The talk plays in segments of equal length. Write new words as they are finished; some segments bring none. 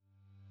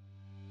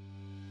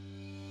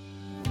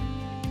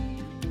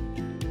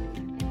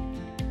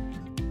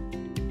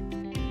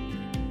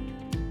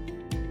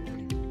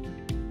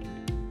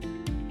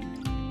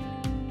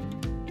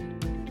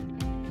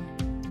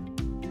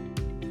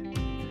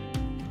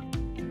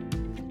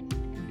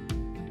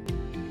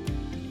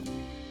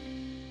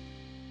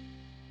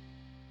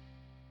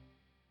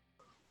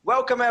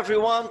Welcome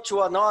everyone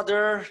to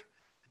another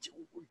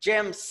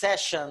jam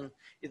session.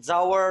 It's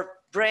our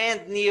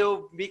brand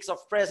new mix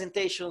of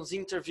presentations,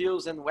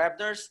 interviews, and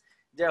webinars.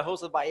 They're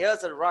hosted by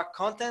us at Rock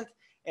Content,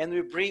 and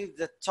we bring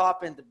the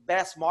top and the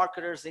best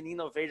marketers and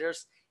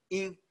innovators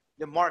in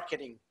the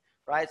marketing,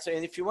 right? So,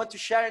 and if you want to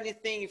share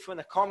anything, if you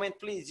want to comment,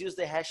 please use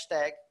the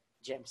hashtag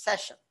jam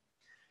session.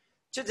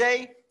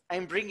 Today,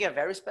 I'm bringing a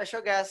very special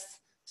guest.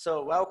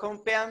 So welcome,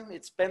 Pam.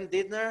 It's Pam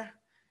Didner.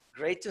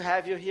 Great to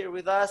have you here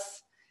with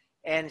us.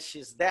 And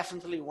she's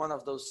definitely one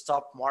of those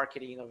top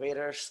marketing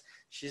innovators.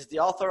 She's the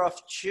author of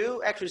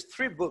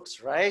three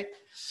books, right?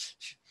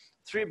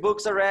 3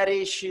 books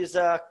already. She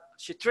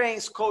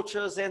trains,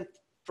 coaches, and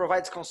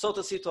provides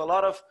consultancy to a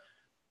lot of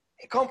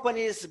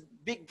companies,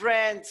 big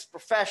brands,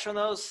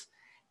 professionals.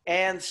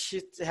 And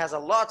she has a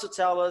lot to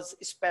tell us,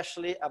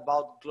 especially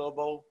about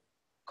global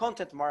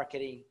content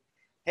marketing.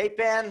 Hey,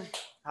 Pam,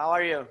 how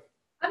are you?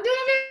 I'm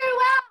doing very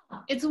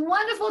well. It's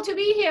wonderful to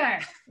be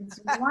here. It's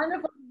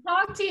wonderful to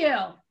talk to you.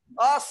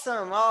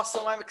 Awesome.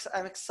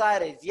 I'm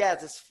excited.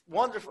 Yes, it's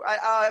wonderful.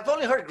 I've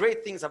only heard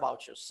great things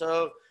about you.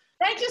 So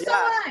thank you so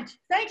much.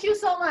 Thank you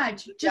so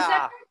much.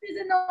 Giuseppe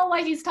doesn't know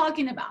what he's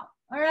talking about.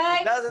 All right.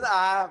 He doesn't.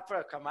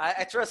 Come on.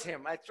 I trust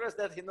him. I trust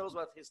that he knows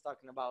what he's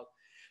talking about.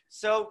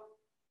 So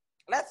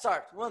let's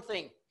start. One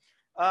thing.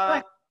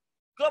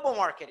 Global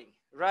marketing,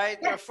 right?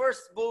 Yes. Your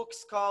first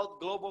book's called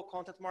Global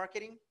Content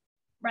Marketing.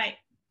 Right.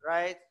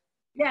 Right?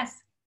 Yes.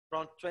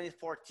 From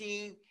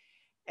 2014.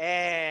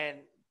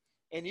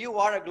 And you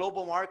are a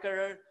global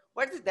marketer.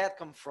 Where did that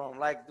come from?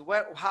 Like,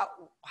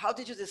 how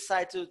did you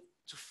decide to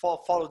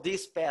follow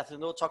this path?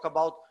 Talk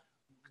about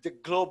the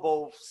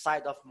global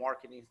side of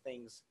marketing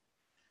things.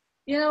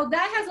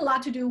 That has a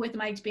lot to do with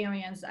my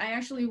experience. I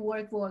actually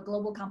worked for a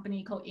global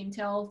company called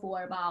Intel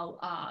for about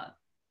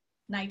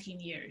 19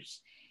 years.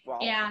 Wow.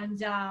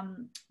 And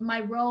my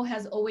role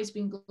has always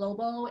been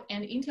global,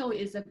 and Intel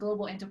is a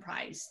global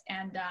enterprise,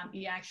 and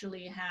it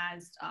actually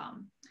has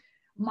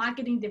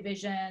marketing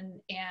division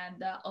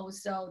and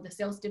also the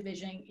sales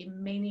division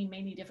in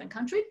many different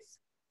countries.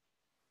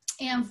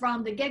 And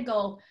from the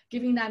get-go,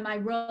 given that my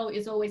role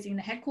is always in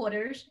the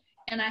headquarters,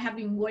 and I've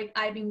been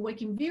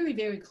working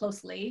very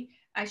closely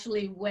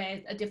actually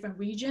with different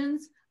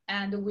regions,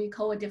 and we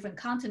call it different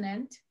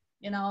continent,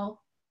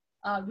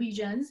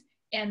 regions,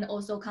 and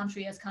also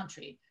country as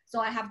country. So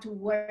I have to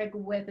work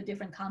with a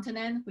different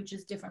continent, which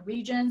is different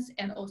regions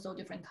and also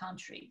different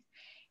countries.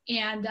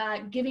 And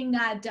given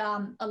that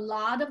a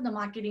lot of the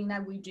marketing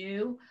that we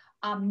do,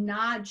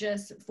 not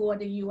just for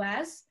the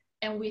US,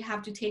 and we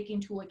have to take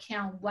into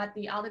account what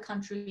the other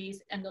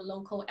countries and the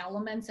local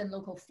elements and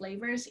local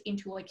flavors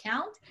into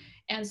account.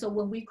 And so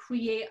when we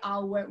created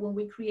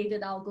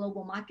our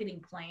global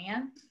marketing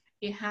plan,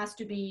 it has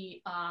to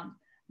be,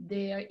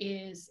 there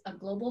is a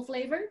global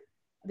flavor.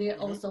 There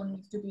also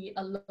needs to be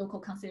a local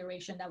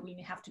consideration that we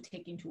have to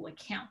take into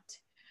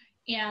account.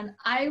 And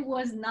I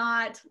was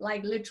not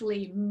like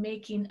literally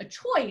making a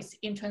choice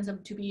in terms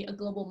of to be a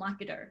global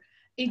marketer.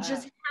 It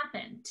just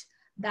happened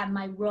that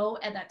my role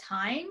at that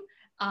time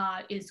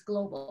is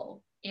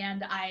global.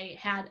 And I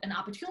had an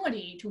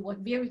opportunity to work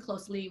very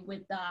closely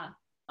with the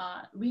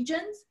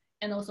regions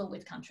and also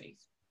with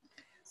countries.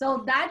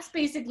 So that's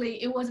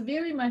basically, it was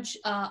very much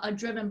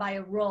driven by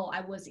a role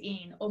I was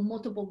in, or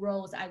multiple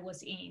roles I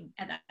was in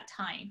at that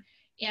time.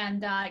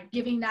 And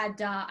given that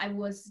I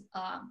was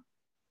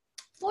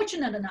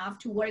fortunate enough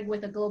to work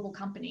with a global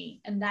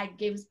company, and that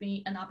gives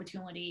me an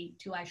opportunity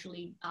to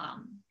actually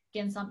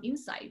gain some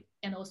insight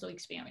and also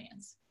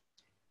experience.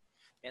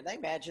 And I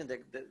imagine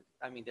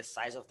the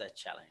size of that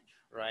challenge,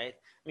 right?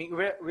 I mean,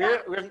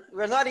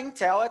 we're not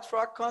Intel at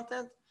Rock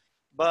Content,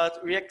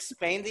 but we're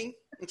expanding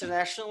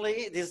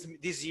internationally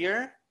this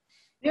year.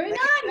 Very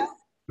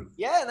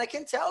nice. And I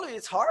can tell you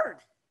it's hard.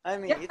 I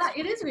mean,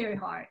 it is very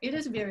hard. It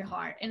is very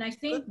hard. And I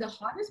think the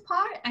hardest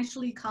part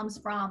actually comes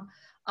from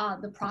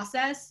the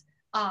process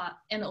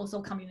and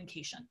also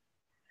communication.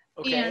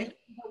 Okay. And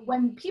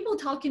when people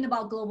talking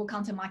about global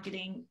content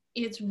marketing,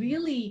 it's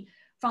really,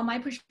 from my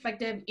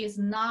perspective, is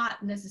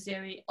not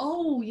necessary,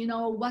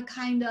 what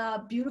kind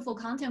of beautiful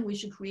content we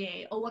should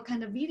create or what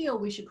kind of video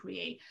we should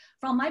create.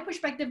 From my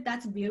perspective,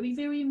 that's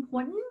very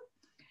important.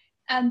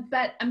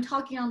 But I'm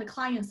talking on the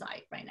client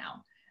side right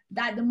now,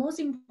 that the most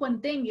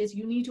important thing is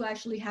you need to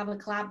actually have a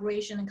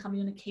collaboration and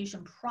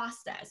communication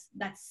process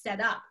that's set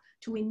up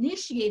to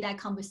initiate that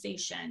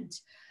conversation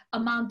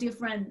among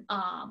different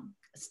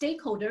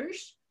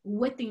stakeholders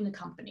within the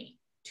company.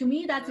 To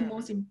me, that's the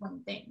most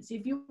important thing. So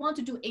if you want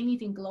to do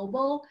anything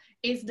global,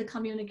 it's the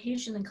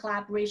communication and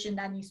collaboration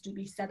that needs to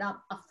be set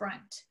up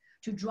upfront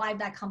to drive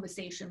that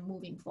conversation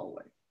moving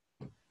forward.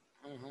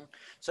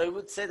 So you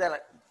would say that,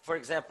 like, for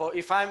example,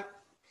 if I'm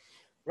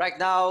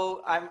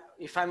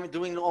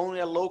doing only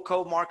a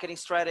local marketing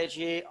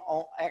strategy,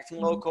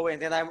 acting local,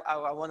 and then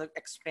I want to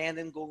expand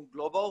and go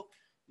global,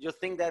 do you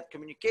think that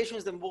communication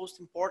is the most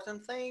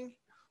important thing?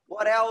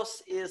 What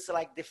else is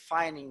like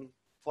defining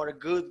for a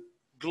good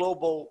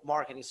global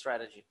marketing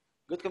strategy?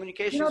 Good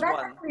communication is that's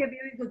one. actually a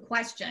very good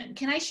question.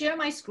 Can I share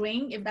my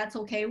screen if that's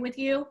okay with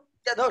you?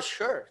 Yeah, no,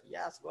 sure.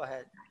 Yes, go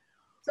ahead.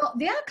 So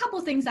there are a couple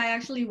of things I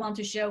actually want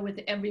to share with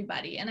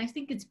everybody. And I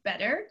think it's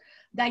better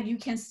that you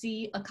can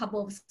see a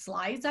couple of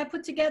slides I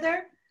put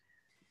together.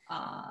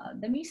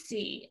 Let me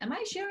see. Am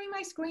I sharing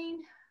my screen?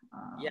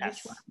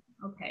 Yes. Which one?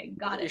 Okay,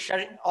 got it. You're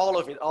sharing all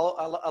of it,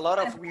 a lot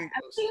of windows.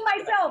 I'm seeing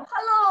myself.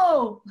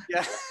 Hello.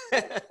 Yeah.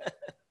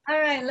 All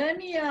right, let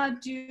me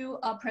do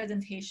a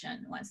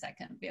presentation. 1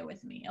 second, bear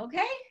with me.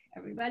 Okay,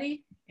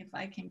 everybody, if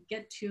I can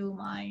get to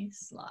my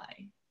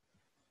slide.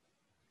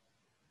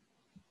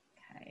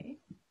 Okay.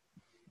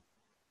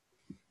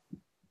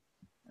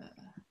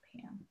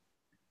 Pam.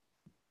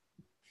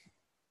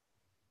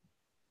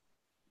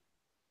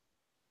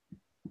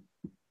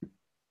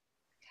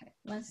 Okay,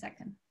 1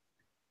 second.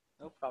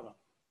 No problem.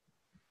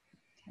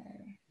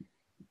 Okay.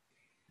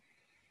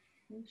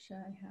 Wish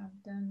I have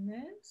done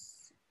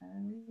this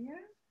earlier.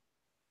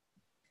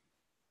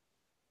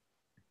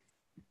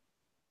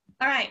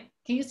 All right,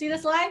 can you see the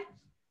slide?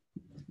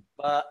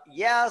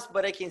 Yes,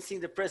 but I can see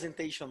the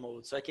presentation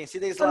mode. So I can see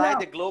the slide,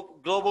 the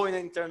global in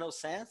an internal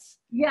sense.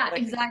 Yeah,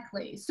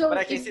 exactly. So but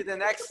I can see the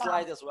next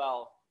slide as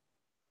well.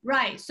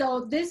 Right,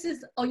 so this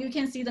is, oh, you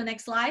can see the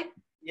next slide?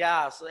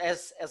 Yeah, so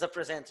as a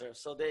presenter.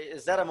 So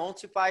is that a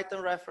Monty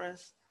Python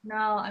reference? No,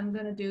 I'm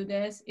gonna do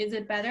this. Is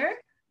it better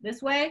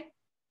this way?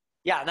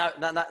 Yeah,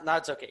 now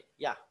it's okay.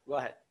 Yeah, go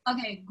ahead.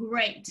 Okay,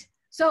 great.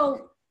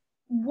 So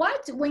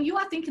when you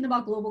are thinking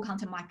about global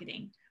content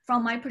marketing,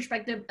 from my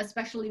perspective,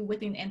 especially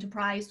within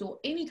enterprise or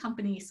any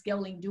company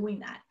scaling doing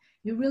that,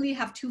 you really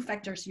have two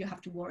factors you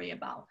have to worry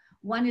about.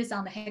 One is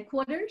on the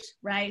headquarters,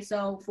 right?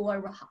 So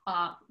for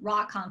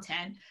Rock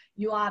Content,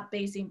 you are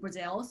based in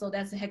Brazil, so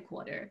that's the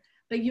headquarters.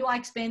 But you are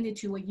expanded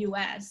to a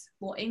US.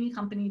 For any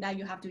company that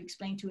you have to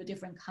explain to a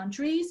different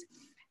countries,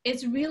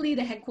 it's really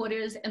the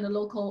headquarters and the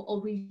local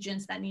or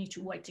regions that need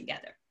to work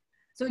together.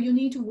 So you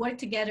need to work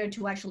together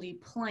to actually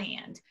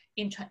plan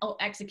or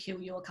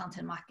execute your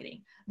content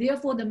marketing.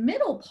 Therefore, the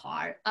middle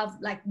part of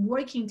like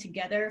working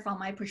together from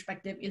my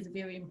perspective is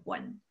very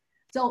important.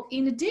 So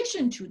in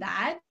addition to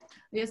that,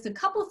 there's a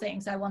couple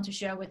things I want to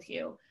share with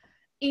you.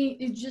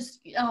 It's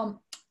just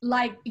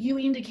like you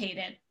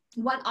indicated,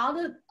 what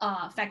other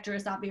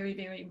factors are very,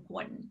 very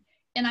important.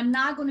 And I'm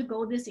not going to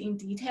go this in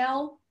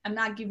detail. I'm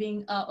not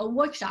giving a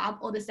workshop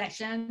or the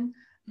session,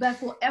 but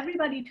for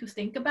everybody to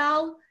think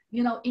about,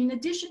 you know, in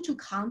addition to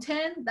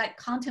content, that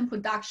content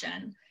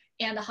production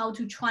and how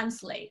to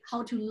translate,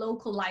 how to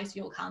localize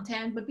your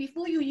content. But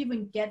before you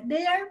even get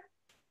there,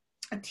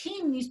 a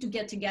team needs to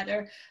get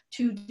together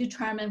to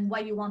determine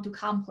what you want to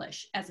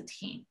accomplish as a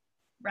team,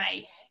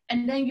 right?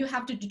 And then you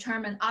have to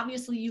determine,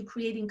 obviously you're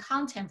creating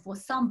content for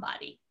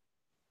somebody,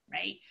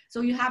 right? So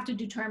you have to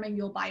determine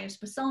your buyer's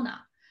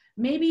persona.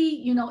 Maybe,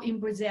 you know, in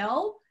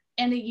Brazil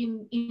and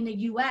in the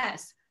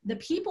US, the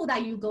people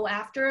that you go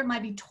after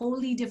might be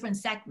totally different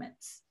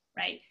segments,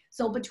 right?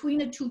 So between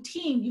the two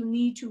teams, you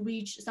need to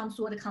reach some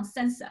sort of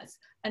consensus,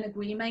 an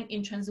agreement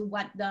in terms of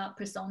what the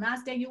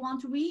personas that you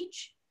want to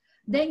reach.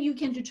 Then you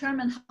can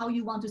determine how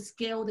you want to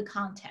scale the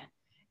content.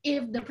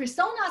 If the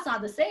personas are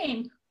the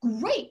same,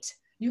 great.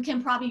 You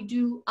can probably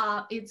do,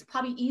 it's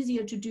probably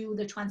easier to do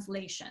the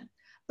translation.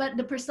 But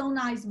the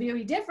persona is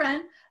very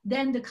different,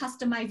 then the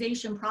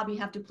customization probably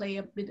have to play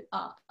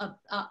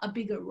a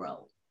bigger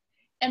role.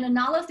 And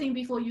another thing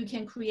before you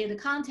can create a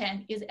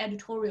content is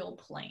editorial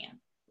plan,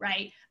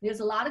 right? There's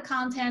a lot of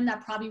content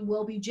that probably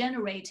will be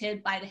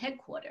generated by the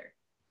headquarters.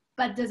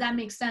 But does that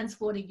make sense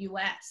for the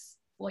US,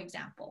 for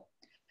example?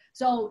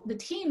 So the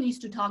team needs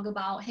to talk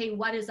about, hey,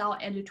 what is our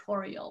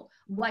editorial?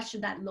 What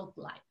should that look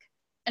like?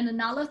 And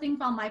another thing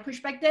from my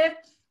perspective,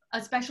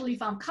 especially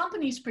from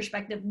company's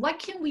perspective, what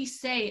can we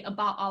say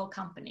about our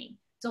company?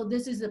 So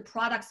this is a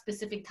product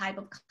specific type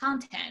of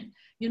content.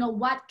 You know,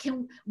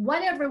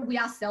 whatever we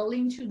are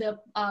selling to the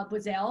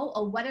Brazil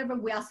or whatever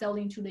we are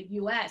selling to the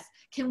US,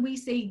 can we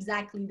say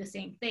exactly the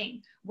same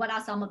thing? What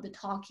are some of the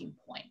talking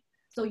points?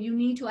 So you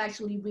need to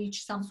actually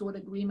reach some sort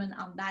of agreement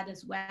on that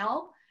as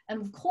well.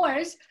 And of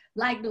course,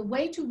 like the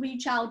way to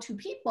reach out to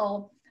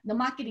people, the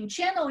marketing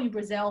channel in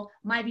Brazil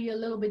might be a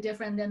little bit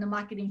different than the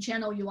marketing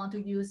channel you want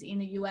to use in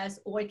the US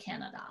or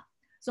Canada.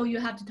 So you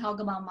have to talk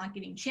about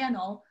marketing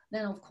channel,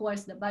 then of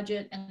course the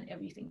budget and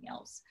everything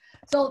else.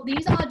 So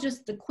these are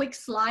just the quick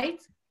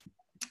slides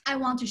I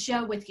want to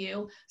share with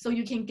you so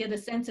you can get a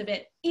sense of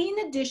it. In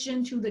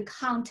addition to the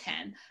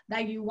content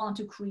that you want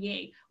to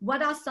create,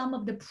 what are some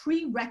of the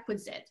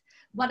prerequisites?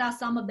 What are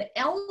some of the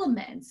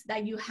elements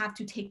that you have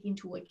to take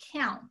into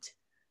account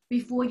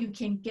before you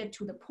can get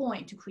to the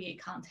point to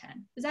create content?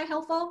 Is that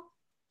helpful?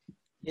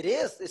 It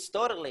is, it's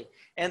totally.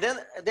 And then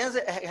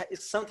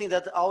it's something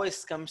that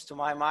always comes to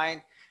my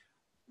mind.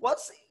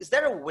 Is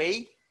there a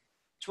way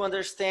to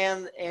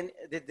understand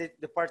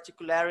the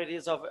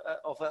particularities of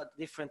a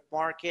different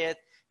market?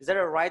 Is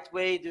there a right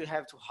way? Do you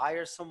have to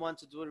hire someone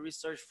to do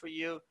research for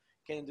you?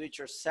 Can you do it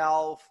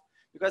yourself?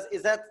 Because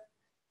is that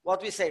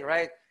what we say,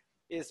 right?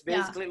 It's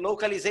basically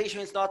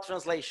localization is not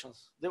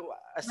translations.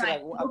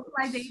 Right.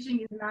 Localization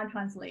is not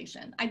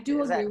translation. I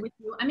do agree with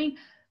you. I mean,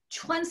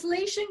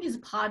 Translation is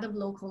part of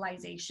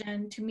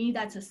localization. To me,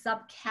 that's a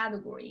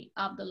subcategory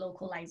of the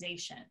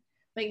localization,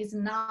 but it's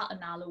not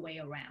another way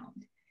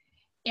around.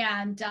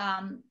 And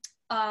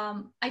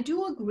I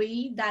do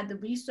agree that the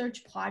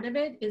research part of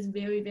it is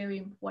very, very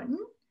important.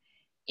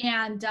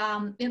 And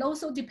it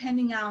also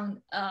depending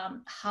on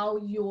how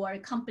your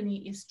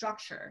company is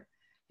structured.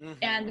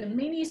 Mm-hmm. And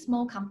many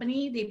small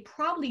company, they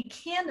probably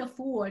can't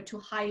afford to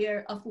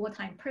hire a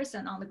full-time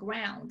person on the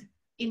ground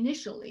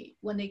initially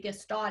when they get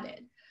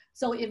started.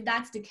 So if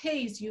that's the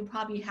case, you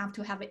probably have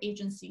to have an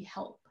agency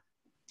help.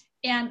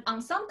 And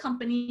on some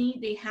company,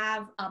 they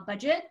have a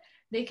budget.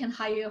 They can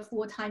hire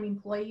full-time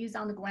employees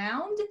on the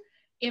ground.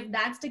 If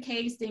that's the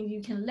case, then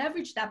you can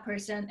leverage that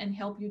person and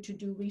help you to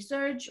do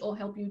research or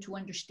help you to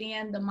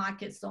understand the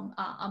market so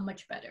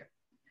much better.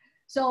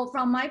 So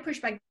from my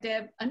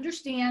perspective,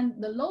 understand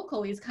the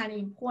local is kind of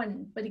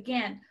important. But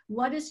again,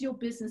 what is your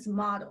business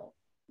model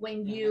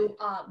when you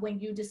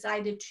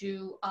decided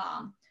to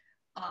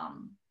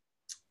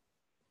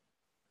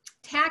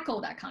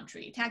tackle that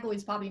country? Tackle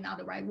is probably not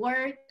the right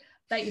word,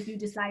 but if you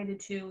decided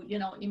to,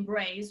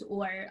 embrace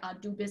or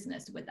do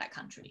business with that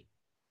country.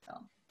 So.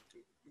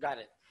 Got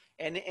it.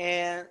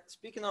 And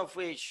speaking of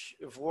which,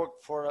 you've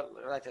worked for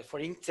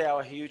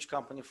Intel, a huge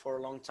company, for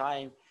a long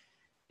time.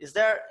 Is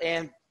there,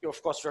 and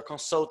of course you're a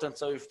consultant,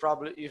 so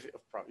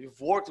you've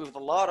worked with a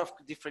lot of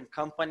different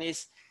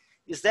companies.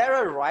 Is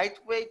there a right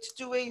way to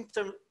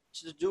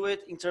do it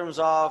in terms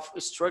of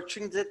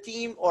structuring the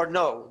team, or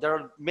no? There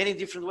are many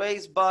different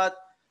ways, but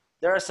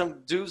there are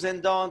some do's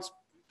and don'ts,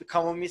 the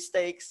common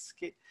mistakes.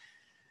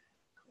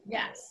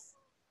 Yes.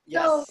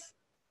 Yes. So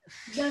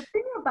the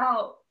thing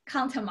about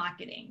content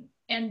marketing,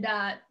 and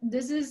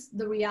this is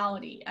the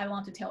reality, I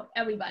want to tell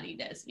everybody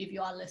this if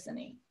you are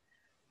listening.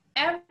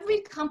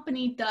 Every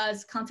company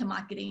does content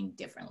marketing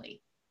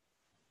differently.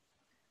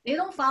 They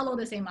don't follow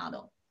the same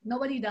model.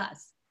 Nobody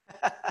does.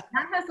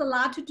 That has a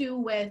lot to do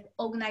with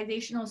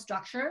organizational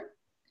structure.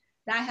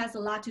 That has a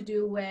lot to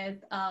do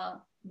with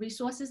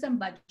resources and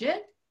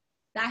budget.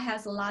 That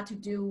has a lot to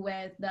do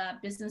with the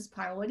business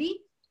priority.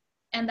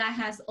 And that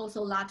has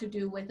also a lot to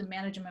do with the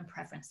management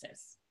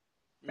preferences,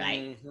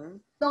 right? Mm-hmm.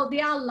 So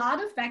there are a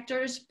lot of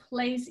factors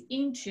plays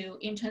into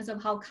in terms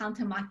of how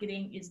content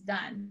marketing is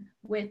done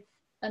with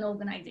an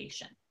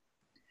organization.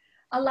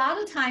 A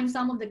lot of times,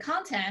 some of the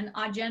content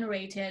are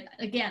generated,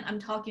 again, I'm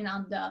talking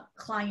on the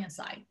client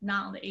side,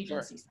 not on the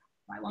agency side.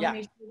 I want to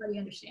make sure everybody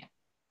understand.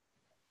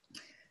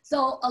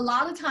 So a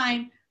lot of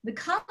time, the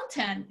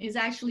content is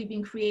actually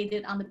being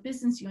created on the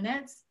business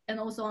units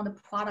and also on the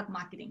product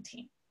marketing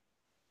team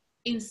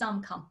in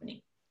some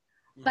company.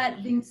 But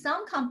in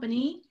some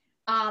company,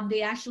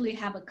 they actually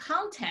have a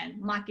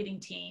content marketing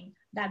team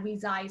that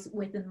resides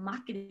within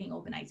marketing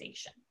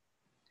organization.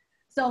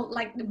 So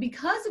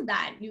because of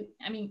that,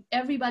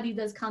 everybody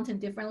does content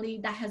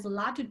differently. That has a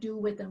lot to do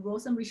with the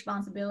roles and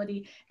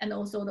responsibility and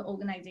also the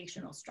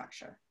organizational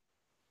structure,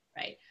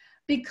 right?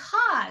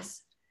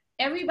 Because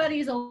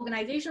everybody's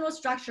organizational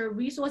structure,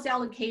 resource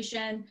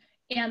allocation,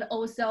 and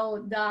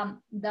also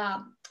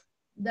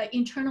the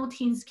internal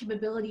team's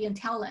capability and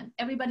talent,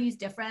 everybody's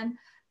different.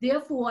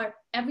 Therefore,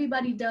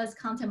 everybody does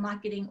content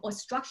marketing or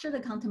structure the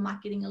content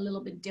marketing a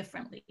little bit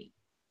differently.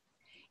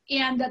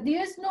 And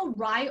there's no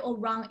right or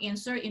wrong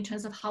answer in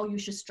terms of how you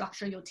should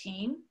structure your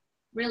team.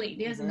 Really,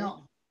 there's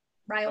no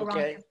right or wrong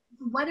answer.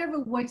 Whatever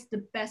works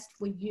the best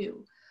for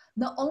you.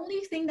 The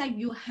only thing that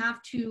you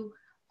have to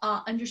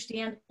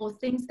understand, or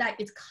things that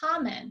is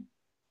common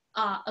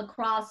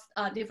across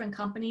different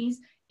companies,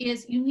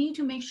 is you need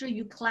to make sure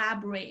you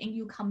collaborate and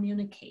you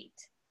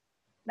communicate.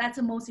 That's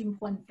the most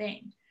important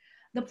thing.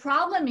 The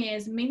problem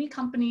is many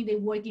companies, they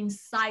work in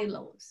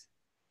silos.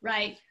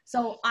 Right?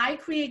 So I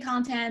create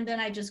content, then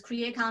I just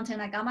create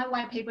content. I got my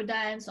white paper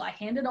done, so I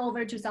hand it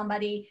over to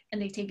somebody and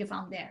they take it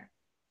from there,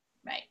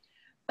 right?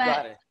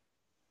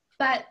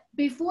 But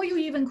before you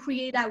even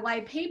create that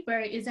white paper,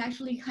 it's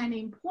actually kind of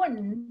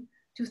important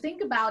to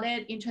think about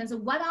it in terms of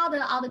what are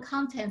the other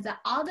contents that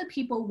other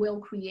people will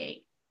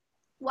create?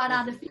 What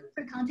are the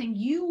future content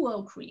you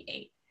will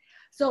create?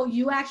 So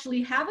you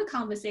actually have a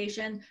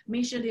conversation,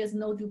 make sure there's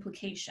no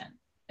duplication.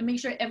 And make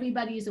sure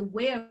everybody is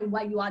aware of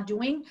what you are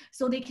doing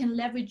so they can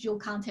leverage your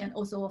content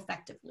also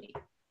effectively.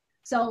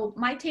 So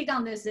my take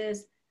on this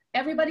is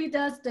everybody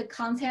does the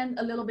content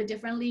a little bit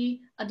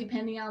differently,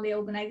 depending on the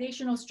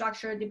organizational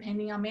structure,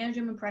 depending on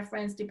management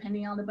preference,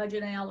 depending on the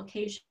budget and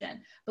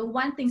allocation. But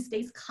one thing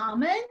stays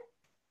common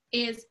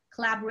is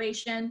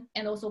collaboration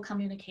and also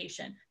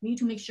communication. You need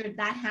to make sure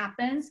that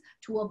happens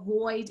to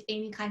avoid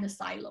any kind of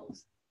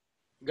silos.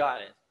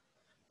 Got it.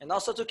 And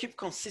also to keep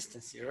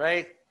consistency,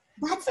 right?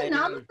 That's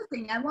another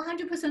thing. I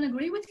 100%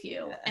 agree with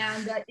you.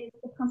 And it's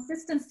the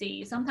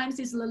consistency. Sometimes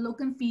it's the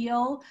look and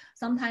feel.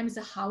 Sometimes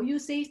it's how you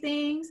say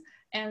things.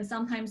 And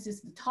sometimes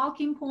it's the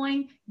talking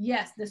point.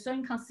 Yes, the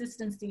certain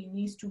consistency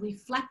needs to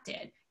reflect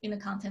it in the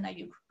content that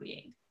you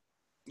create.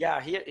 Yeah,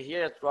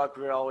 here at Rock,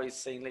 we're always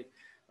saying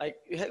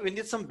we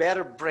need some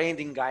better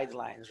branding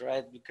guidelines,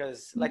 right?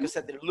 Because like I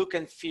said, the look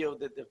and feel,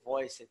 the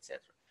voice, etc.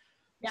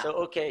 Yeah. So,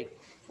 okay.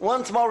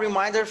 One small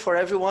reminder for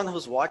everyone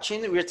who's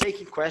watching, we're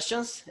taking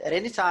questions at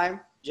any time.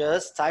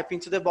 Just type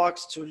into the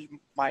box to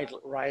my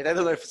right. I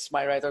don't know if it's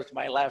my right or to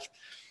my left,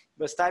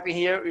 but type in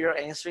here, we're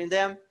answering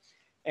them.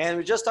 And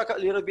we just talk a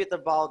little bit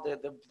about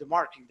the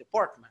marketing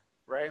department,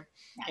 right?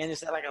 Yes. And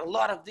it's like a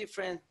lot of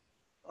different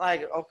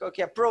like,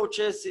 okay,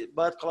 approaches,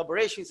 but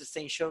collaboration is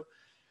essential.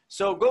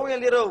 So going a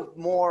little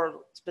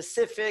more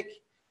specific,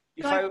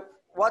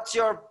 what's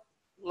your,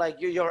 like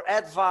your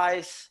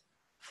advice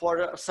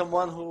for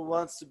someone who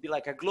wants to be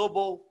like a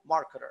global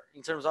marketer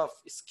in terms of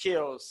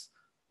skills,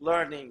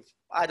 learning,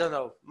 I don't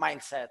know,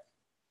 mindset?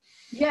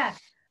 Yeah.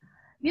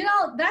 You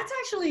know, that's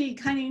actually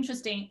kind of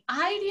interesting.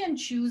 I didn't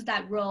choose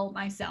that role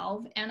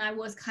myself, and I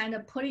was kind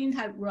of put in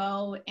that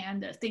role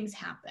and things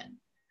happen.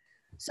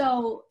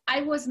 So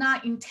I was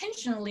not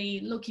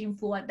intentionally looking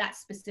for that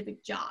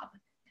specific job.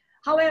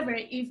 However,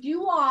 if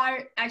you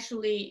are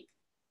actually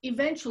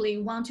eventually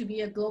want to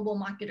be a global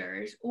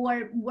marketer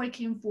or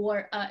working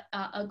for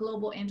a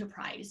global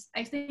enterprise,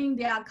 I think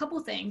there are a couple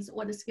things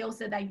or the skill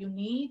set that you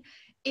need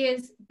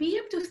is be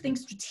able to think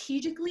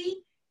strategically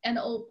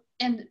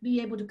and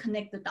be able to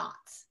connect the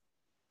dots.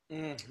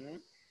 Mm-hmm.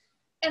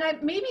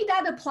 And maybe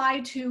that apply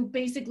to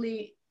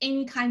basically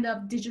any kind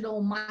of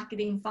digital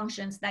marketing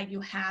functions that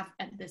you have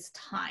at this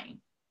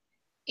time.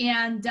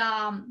 And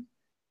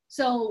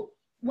so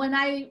when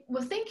I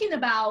was thinking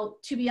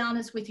about, to be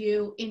honest with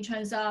you, in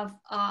terms of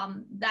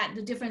that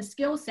the different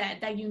skill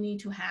set that you need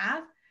to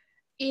have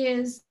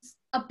is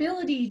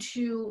ability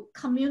to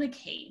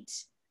communicate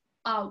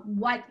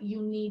what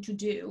you need to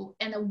do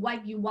and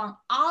what you want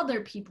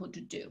other people to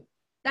do.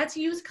 Let's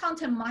use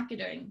content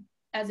marketing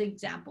as an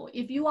example.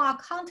 If you are a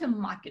content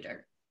marketer,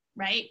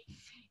 right,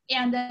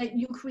 and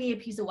you create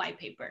a piece of white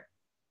paper,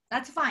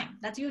 that's fine.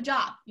 That's your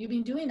job. You've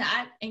been doing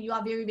that and you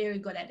are very, very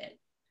good at it.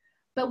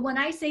 But when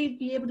I say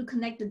be able to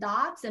connect the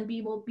dots and be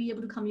able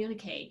to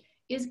communicate,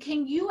 is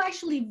can you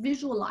actually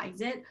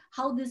visualize it,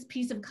 how this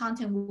piece of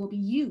content will be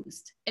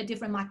used at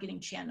different marketing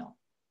channels?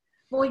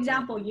 For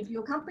example, if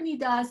your company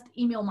does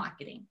email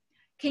marketing,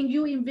 can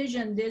you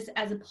envision this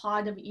as a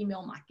part of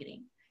email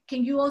marketing?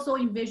 Can you also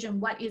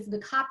envision what is the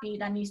copy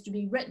that needs to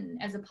be written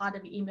as a part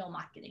of email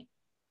marketing?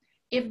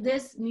 If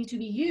this needs to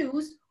be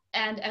used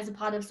and as a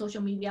part of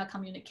social media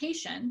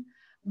communication,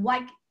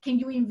 what can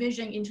you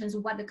envision in terms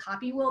of what the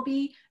copy will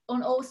be?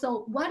 And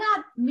also, what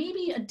are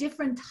maybe a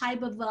different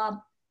type of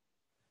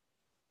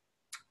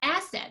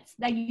assets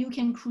that you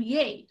can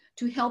create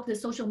to help the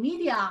social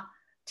media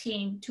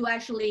team to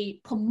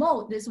actually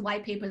promote this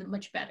white paper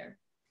much better?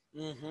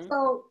 Mm-hmm.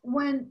 So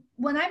when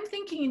I'm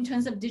thinking in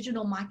terms of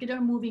digital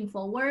marketer moving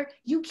forward,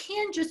 you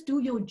can't just do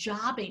your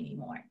job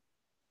anymore.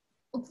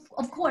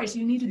 Of course,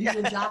 you need to do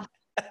your job.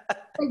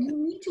 But you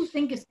need to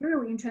think it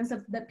through in terms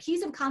of the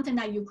piece of content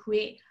that you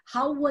create.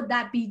 How would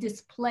that be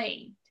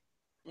displayed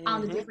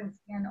on the different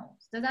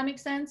channels? Does that make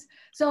sense?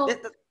 So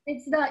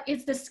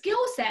it's the skill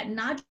set,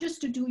 not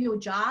just to do your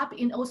job,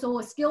 and also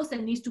a skill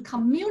set needs to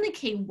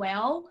communicate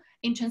well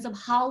in terms of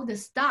how the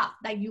stuff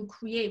that you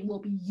create will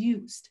be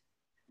used.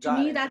 To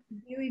me, that's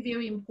very,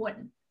 very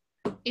important.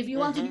 If you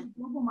want to be a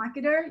global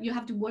marketer, you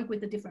have to work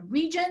with the different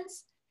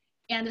regions.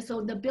 And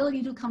so the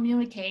ability to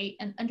communicate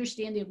and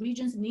understand the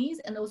region's needs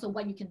and also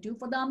what you can do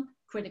for them,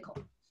 critical.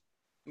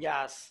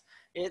 Yes,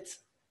 and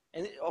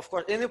of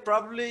course, and you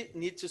probably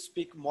need to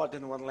speak more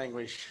than one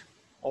language,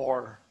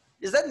 or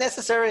is that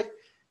necessary?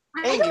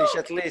 English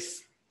at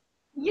least.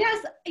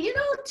 Yes, you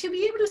know, to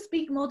be able to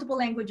speak multiple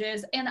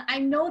languages, and I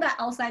know that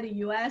outside the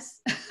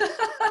US,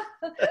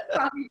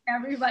 probably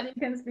everybody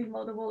can speak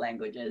multiple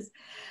languages.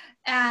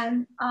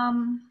 And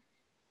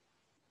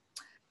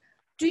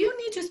do you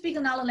need to speak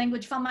another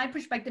language? From my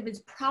perspective,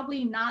 it's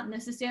probably not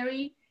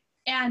necessary.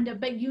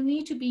 But you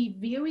need to be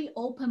very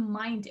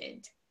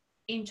open-minded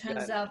in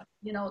terms of,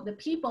 you know, the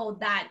people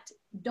that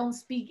don't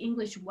speak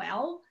English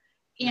well.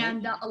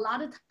 And a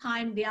lot of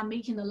time they are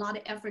making a lot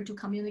of effort to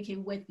communicate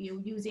with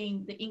you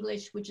using the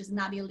English, which is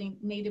not your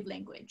native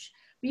language.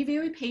 Be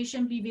very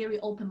patient, be very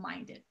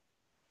open-minded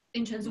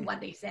in terms of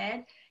what they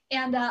said.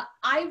 And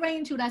I ran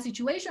into that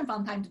situation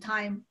from time to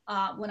time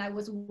when I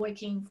was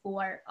working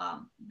for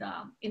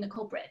in the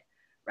corporate,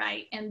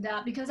 right? And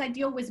because I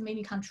deal with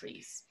many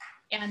countries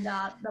and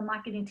the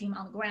marketing team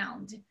on the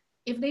ground,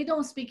 if they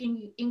don't speak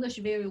English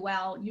very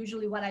well,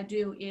 usually what I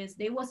do is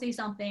they will say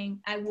something,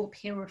 I will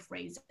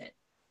paraphrase it.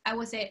 I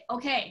will say,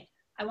 okay,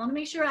 I want to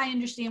make sure I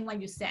understand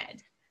what you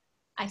said.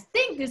 I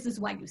think this is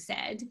what you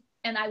said,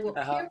 and I will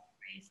paraphrase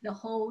the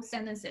whole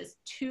sentences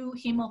to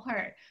him or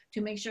her to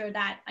make sure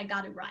that I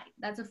got it right.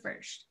 That's the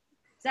first.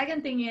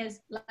 Second thing is,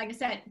 like I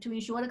said, to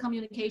ensure the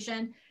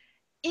communication.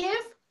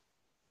 If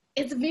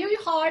it's very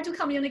hard to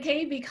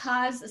communicate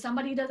because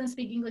somebody doesn't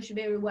speak English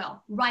very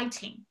well,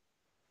 writing,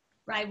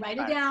 right? Write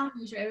it down,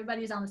 make sure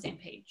everybody's on the same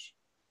page.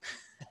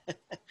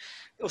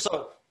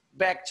 So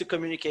back to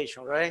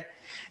communication, right?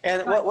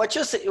 And what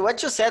you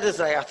said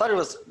is, I thought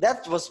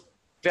that was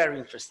very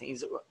interesting.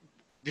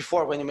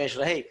 Before, when you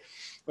mentioned, hey,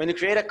 when you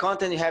create a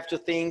content, you have to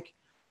think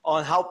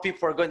on how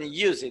people are going to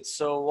use it.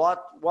 So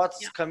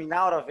what's coming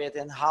out of it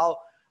and how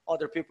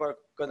other people are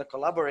going to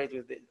collaborate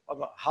with it,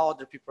 about how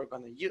other people are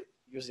going to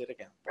use it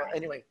again. But Right.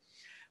 anyway,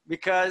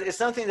 because it's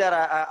something that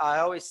I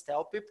always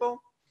tell people,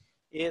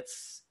 it's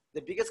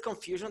the biggest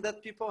confusion that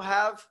people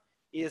have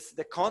is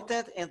the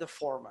content and the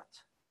format,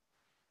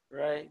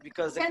 right?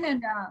 Because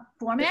Content and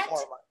format? the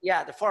format,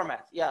 yeah, the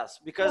format, yes,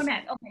 because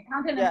Format, okay,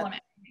 content yeah, and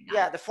format.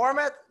 yeah,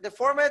 the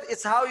format is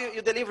how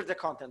you deliver the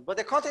content, but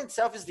the content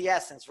itself is the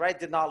essence, right?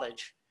 The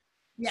knowledge.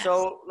 Yes. So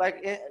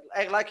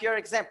like your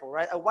example,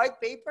 right? A white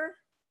paper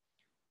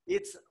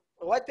is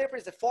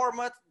the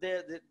format,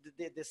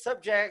 the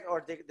subject, or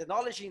the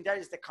knowledge in there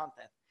is the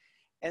content.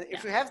 And if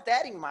you have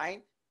that in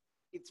mind,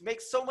 it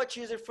makes so much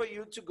easier for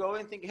you to go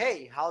and think, hey,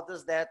 how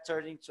does that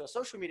turn into a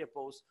social media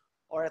post?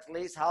 Or at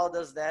least how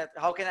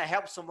can I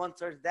help someone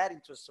turn that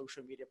into a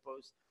social media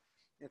post?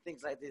 And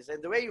things like this. And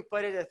the way you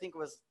put it, I think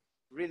was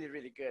really,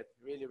 really good.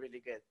 Really,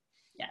 really good.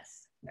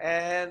 Yes.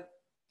 And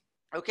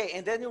okay,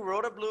 and then you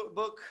wrote a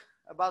book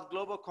about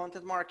global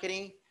content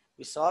marketing.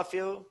 We saw a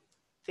few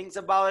things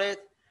about it,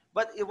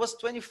 but it was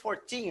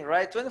 2014,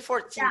 right?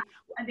 2014. Yeah,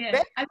 I did.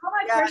 I wrote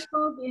my first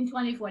book in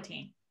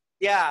 2014.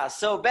 Yeah.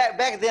 So back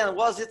then,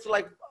 was it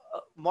like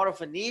more of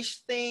a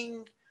niche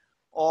thing,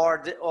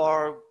 or it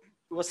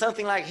was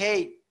something like,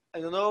 hey,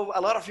 I don't know,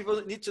 a lot of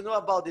people need to know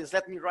about this.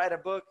 Let me write a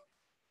book.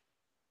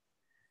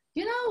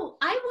 You know,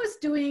 I was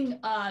doing,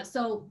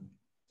 so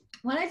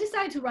when I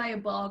decided to write a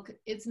book,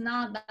 it's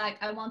not like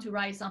I want to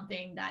write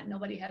something that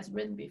nobody has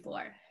written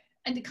before.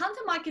 And the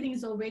content marketing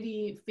is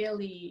already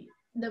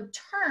the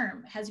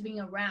term has been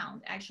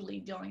around actually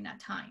during that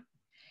time.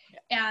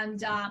 Yeah.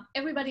 And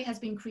everybody has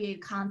been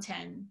creating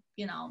content,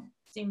 you know,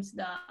 since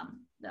the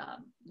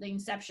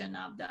inception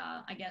of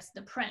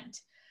the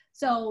print.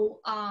 So,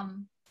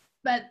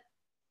 but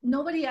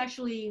nobody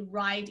actually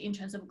write in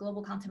terms of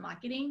global content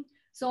marketing.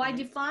 So I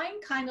define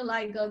kind of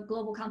like a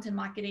global content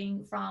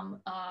marketing from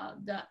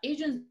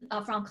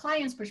from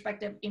client's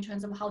perspective in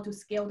terms of how to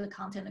scale the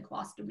content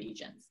across the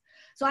regions.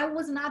 So I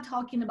was not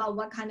talking about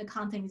what kind of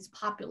content is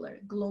popular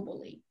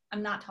globally.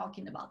 I'm not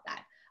talking about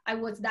that.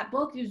 That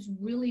book is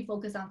really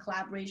focused on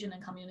collaboration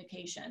and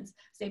communications,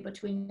 say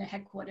between the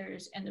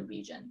headquarters and the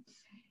region.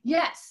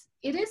 Yes,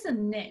 it is a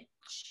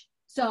niche.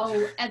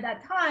 So at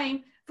that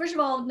time, first of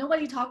all,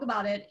 nobody talked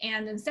about it.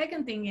 And the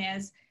second thing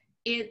is,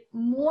 it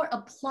more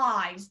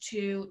applies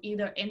to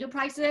either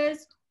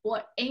enterprises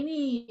or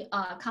any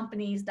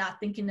companies that are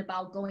thinking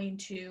about going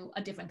to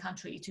a different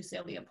country to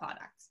sell their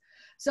products.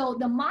 So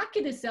the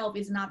market itself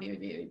is not very,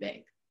 very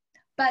big,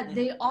 but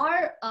they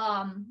are,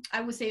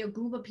 I would say, a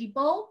group of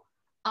people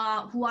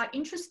who are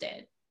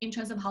interested in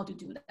terms of how to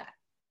do that.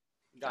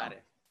 Got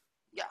it.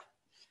 Yeah.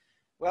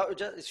 Well,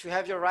 if you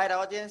have your right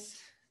audience,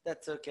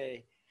 that's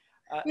okay.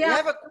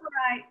 Yeah,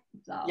 right.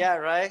 So. Yeah,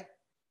 right.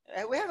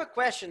 We have a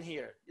question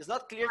here. It's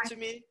not clear to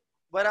me,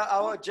 but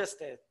I'll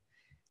adjust it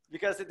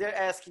because they're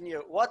asking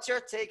you, what's your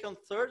take on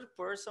third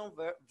person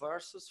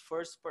versus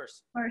first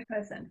person? First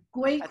person.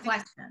 Great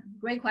question.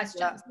 Great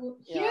question. Yeah, so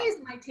here is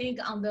my take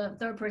on the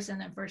third person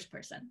and first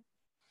person.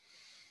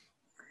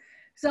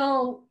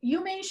 So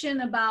you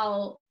mentioned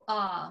about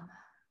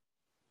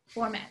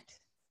format.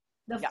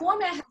 The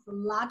format has a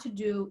lot to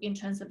do in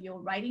terms of your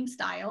writing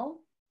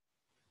style.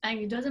 And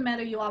it doesn't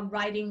matter you are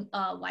writing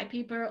a white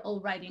paper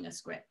or writing a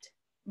script.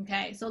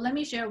 Okay, so let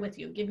me share with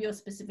you, give you a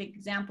specific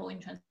example in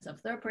terms of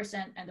third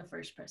person and the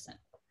first person.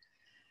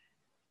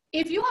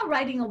 If you are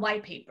writing a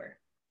white paper,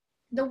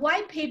 the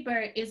white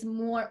paper is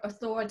more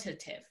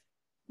authoritative,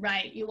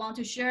 right? You want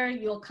to share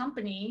your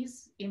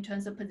company's in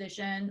terms of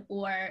position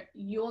or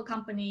your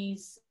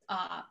company's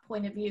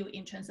point of view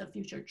in terms of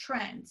future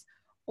trends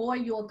or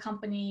your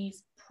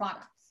company's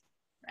products,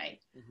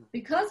 right?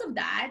 Because of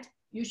that,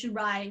 you should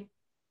write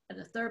as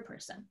a third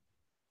person.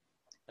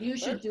 You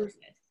should do this.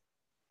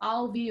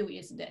 Our view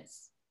is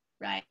this,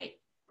 right?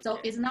 So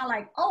it's not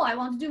like, oh, I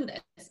want to do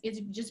this.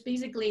 It's just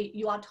basically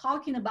you are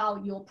talking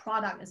about your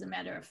product as a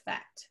matter of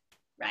fact,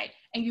 right?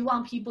 And you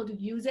want people to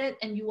use it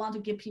and you want to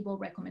give people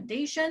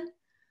recommendation.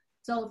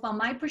 So from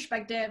my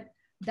perspective,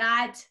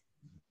 that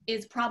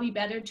is probably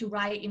better to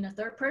write in the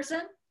third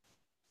person,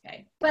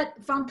 okay? But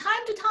from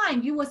time to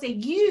time, you will say,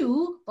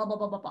 you, blah, blah,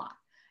 blah, blah, blah.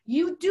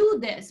 You do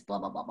this, blah,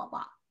 blah, blah, blah,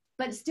 blah.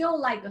 But still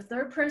like the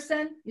third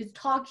person is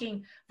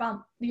talking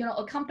from, you know,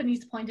 a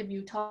company's point of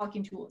view,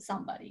 talking to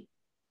somebody.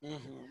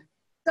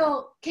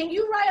 So can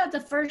you write out the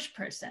first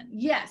person?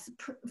 Yes,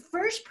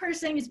 first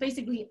person is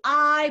basically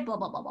I, blah,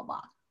 blah, blah, blah,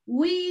 blah.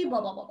 We,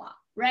 blah, blah, blah, blah,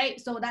 right?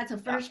 So that's a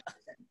first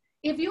person.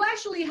 If you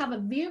actually have a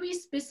very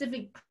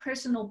specific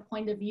personal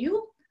point of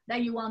view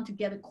that you want to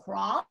get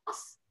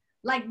across,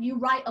 like you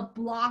write a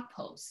blog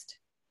post,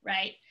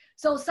 right?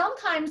 So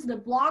sometimes the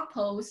blog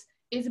post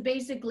is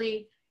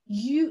basically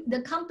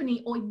the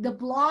company or the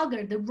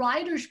blogger, the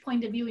writer's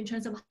point of view in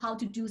terms of how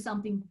to do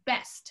something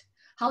best,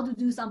 how to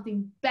do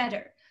something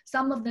better.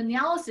 Some of the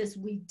analysis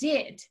we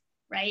did,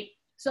 right?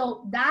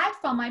 So that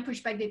from my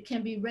perspective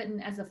can be written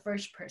as a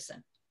first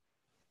person.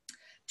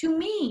 To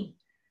me,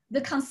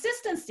 the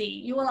consistency,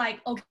 you were like,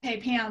 okay,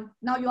 Pam,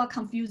 now you are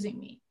confusing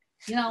me.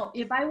 You know,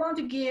 if I want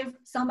to give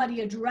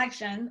somebody a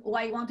direction, or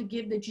I want to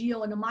give the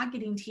geo and the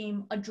marketing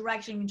team a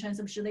direction in terms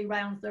of should they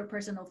write on third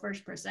person or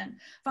first person,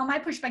 from my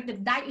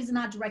perspective, that is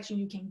not direction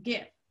you can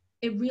give.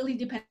 It really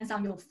depends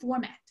on your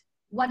format.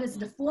 What is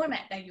the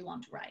format that you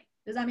want to write?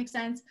 Does that make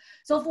sense?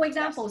 So for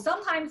example,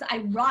 sometimes I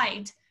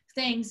write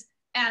things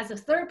as a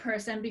third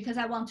person because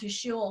I want to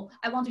show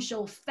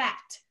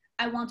fact.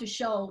 I want to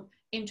show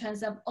in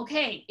terms of,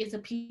 okay, it's a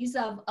piece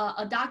of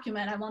a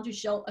document. I want to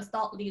show a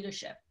thought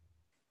leadership,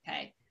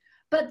 okay?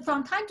 But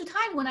from time to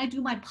time, when I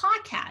do my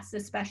podcast,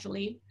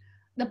 especially,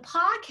 the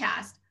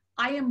podcast,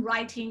 I am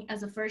writing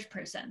as a first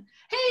person.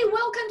 Hey,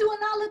 welcome to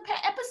another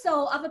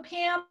episode of a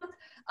Pam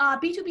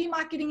B2B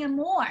Marketing and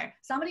More.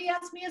 Somebody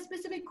asked me a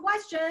specific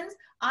questions.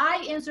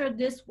 I answer it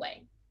this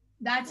way.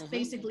 That's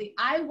basically,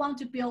 I want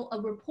to build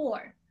a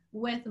rapport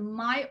with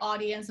my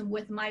audience and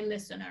with my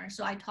listener.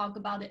 So I talk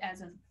about it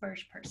as a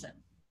first person.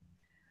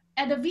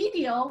 At the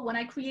video, when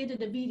I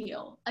created the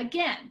video,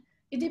 again,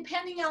 it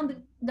depending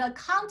on the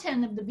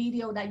content of the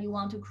video that you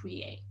want to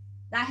create.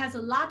 That has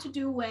a lot to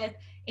do with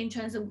in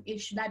terms of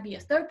should that be a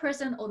third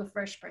person or the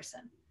first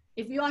person.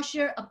 If you are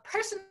share a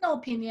personal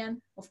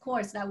opinion, of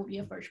course, that would be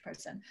a first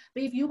person.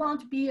 But if you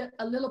want to be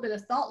a little bit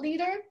of thought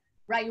leader,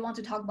 right? You want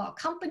to talk about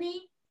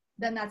company,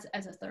 then that's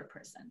as a third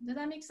person. Does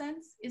that make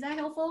sense? Is that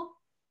helpful?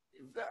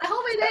 I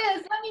hope it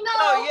is. Let me know.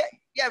 Oh,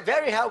 yeah,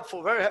 very helpful.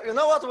 You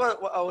know what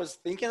I was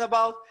thinking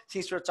about,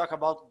 since we're talking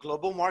about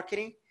global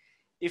marketing?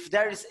 If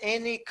there is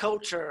any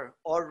culture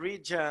or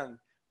region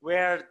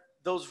where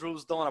those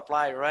rules don't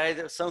apply,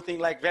 right? Something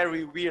like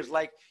very weird,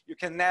 like you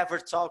can never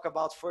talk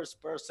about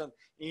first person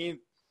in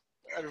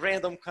a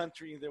random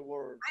country in the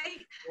world.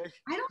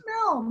 I don't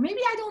know.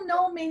 Maybe I don't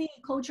know many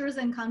cultures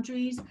and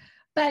countries,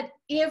 but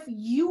if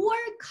your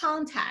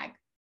contact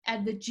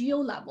at the geo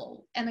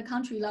level and the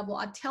country level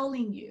are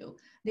telling you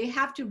they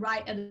have to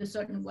write at a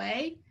certain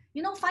way,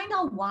 you know, find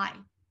out why.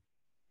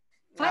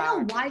 Find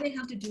out why they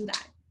have to do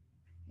that.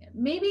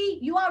 Maybe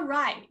you are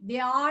right.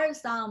 There are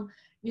some,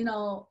 you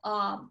know,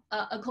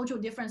 cultural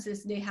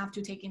differences they have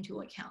to take into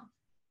account,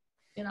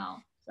 you know,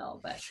 so,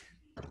 but.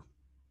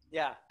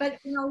 Yeah. But,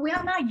 you know, we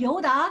are not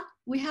Yoda.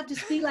 We have to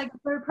speak like a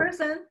third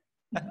person.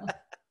 You know.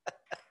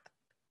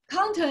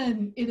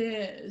 Content it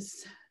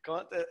is.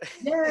 Content.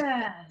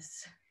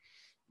 Yes.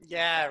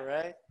 Yeah,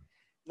 right.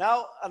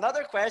 Now,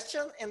 another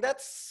question, and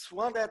that's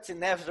one that's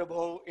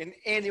inevitable in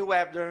any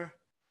webinar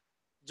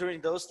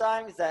during those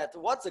times, that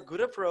what's a good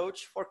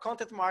approach for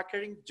content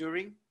marketing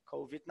during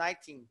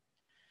COVID-19,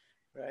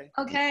 right?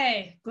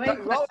 Okay, great So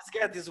question. we always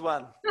get this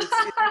one.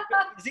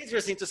 It's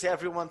interesting to see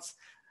everyone's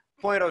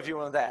point of view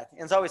on that.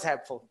 And it's always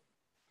helpful.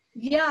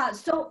 Yeah,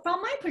 so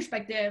from my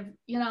perspective,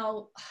 you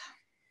know,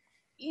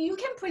 you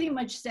can pretty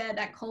much say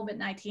that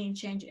COVID-19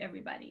 changed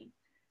everybody.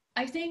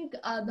 I think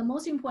the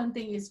most important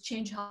thing is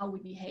change how we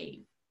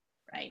behave,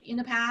 right? In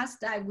the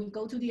past, we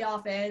go to the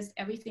office,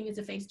 everything is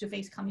a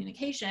face-to-face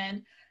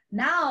communication.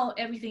 Now,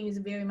 everything is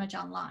very much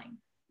online.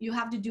 You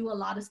have to do a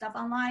lot of stuff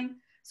online.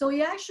 So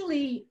it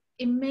actually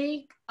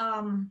makes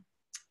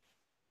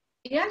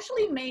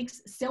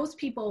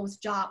salespeople's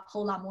job a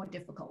whole lot more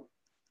difficult,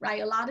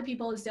 right? A lot of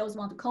people in sales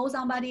want to call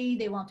somebody,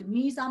 they want to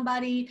meet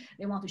somebody,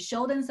 they want to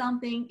show them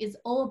something. It's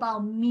all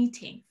about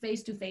meeting,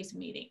 face-to-face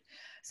meeting.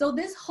 So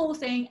this whole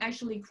thing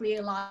actually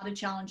creates a lot of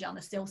challenge on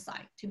the sales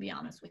side, to be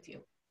honest with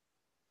you.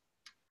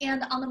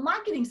 And on the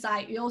marketing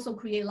side, you also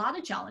create a lot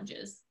of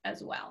challenges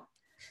as well.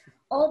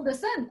 All of a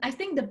sudden, I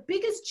think the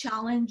biggest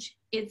challenge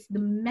is the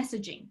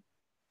messaging.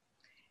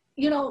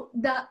 You know,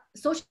 the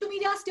social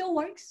media still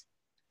works.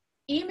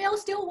 Email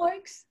still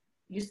works.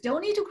 You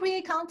still need to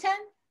create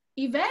content.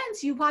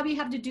 Events, you probably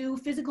have to do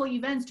physical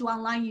events to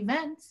online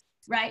events,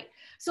 right?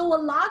 So a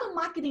lot of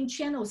marketing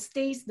channels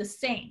stays the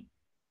same,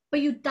 but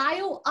you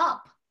dial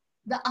up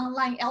the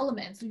online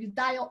elements, you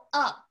dial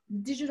up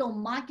digital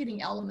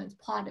marketing elements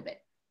part of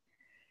it.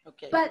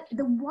 Okay. But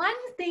the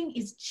one thing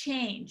is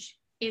change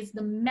is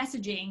the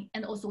messaging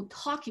and also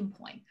talking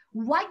point.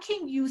 What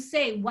can you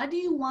say? What do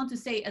you want to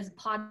say as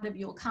part of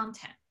your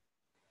content?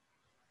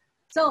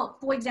 So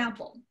for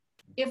example,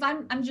 if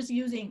I'm just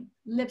using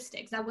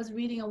lipsticks, I was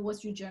reading a Wall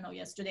Street Journal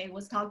yesterday,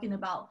 was talking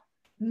about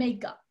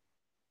makeup,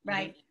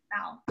 right?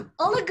 Now,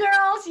 all the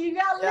girls, you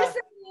got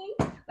listening,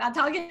 I'm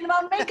talking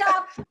about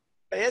makeup.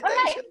 Pay All right,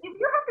 attention. if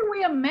you have to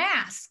wear a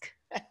mask,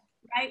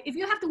 right? If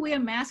you have to wear a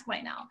mask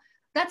right now,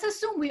 let's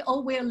assume we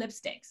all wear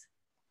lipsticks,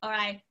 all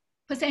right?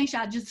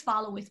 Peçanha, just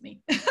follow with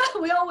me.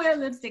 We all wear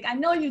lipstick. I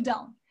know you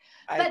don't.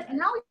 But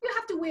now you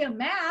have to wear a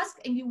mask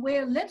and you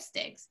wear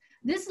lipsticks.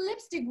 This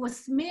lipstick will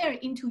smear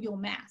into your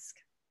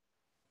mask.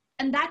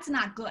 And that's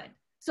not good.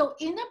 So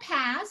in the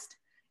past,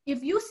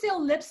 if you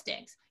sell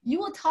lipsticks,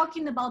 you are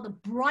talking about the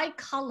bright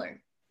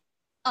color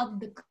of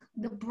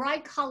the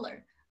bright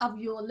color of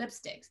your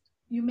lipsticks.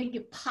 You make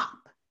it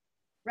pop,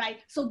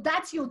 right? So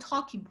that's your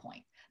talking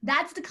point.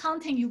 That's the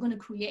content you're going to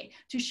create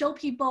to show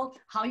people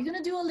how you're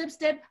going to do a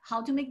lipstick, how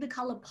to make the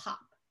color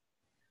pop.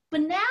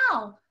 But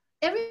now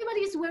everybody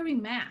is wearing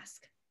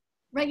masks,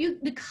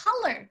 right? The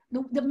color,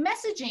 the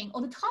messaging or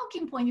the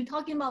talking point, you're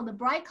talking about the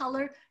bright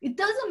color, it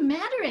doesn't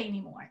matter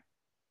anymore.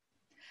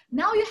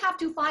 Now you have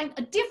to find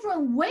a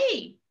different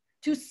way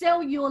to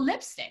sell your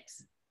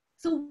lipsticks.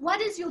 So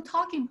what is your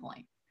talking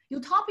point? Your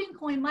talking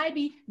point might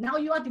be now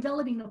you are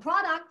developing a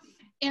product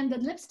and the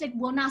lipstick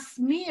will not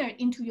smear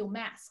into your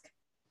mask.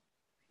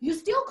 You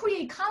still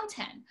create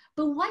content,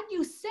 but what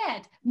you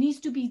said needs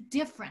to be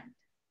different.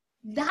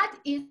 That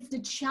is the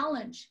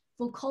challenge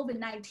for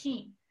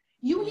COVID-19.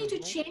 You need to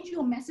change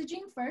your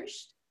messaging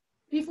first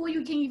before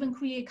you can even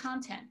create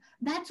content.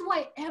 That's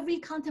why every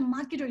content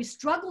marketer is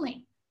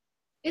struggling.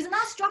 It's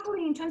not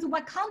struggling in terms of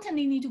what content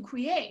they need to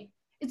create.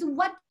 It's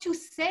what to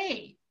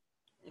say.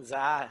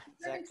 Exactly.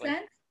 Does that make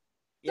sense?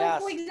 Yes.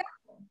 So for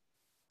example,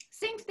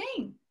 same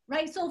thing,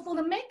 right? So for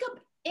the makeup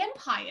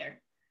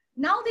empire,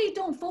 now they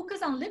don't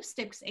focus on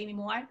lipsticks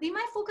anymore. They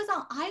might focus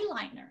on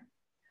eyeliner.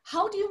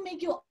 How do you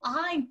make your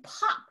eye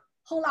pop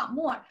a whole lot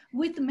more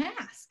with the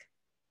mask?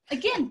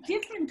 Again,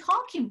 different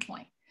talking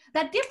point.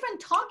 That different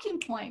talking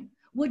point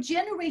will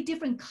generate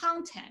different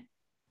content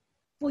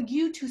for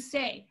you to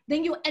say.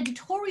 Then your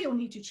editorial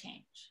need to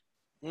change.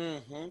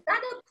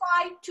 That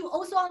applies to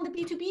also on the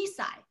B2B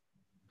side,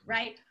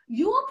 right?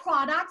 Your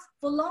products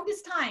for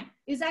longest time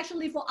is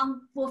actually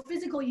for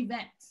physical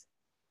events.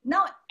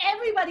 Now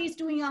everybody is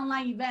doing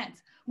online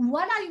events.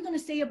 What are you going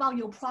to say about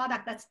your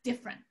product that's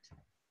different?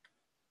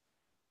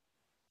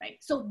 Right?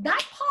 So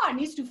that part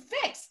needs to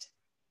fix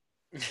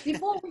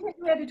before we get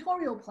to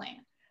editorial plan.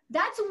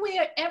 That's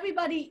where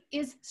everybody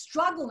is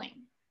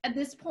struggling at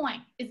this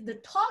point. Is the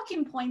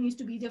talking point needs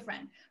to be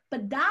different,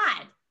 but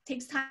that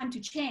takes time to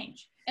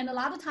change. And a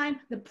lot of time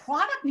the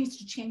product needs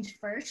to change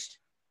first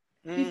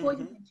before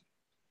you can change.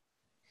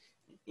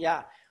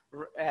 Yeah.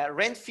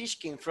 Rand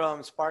Fishkin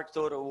from Spark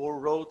Total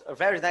wrote a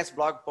very nice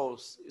blog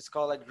post. It's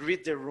called like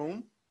Read the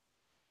Room.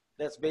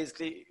 That's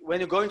basically when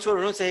you go into a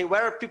room, say, hey,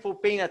 where are people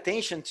paying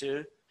attention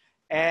to?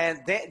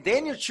 And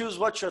then you choose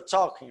what you're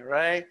talking,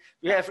 right?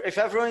 You have, if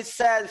everyone is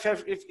sad,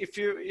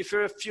 if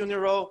you're a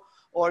funeral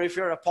or if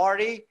you're a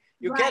party,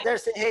 you get there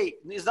and say, hey,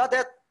 it's not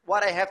that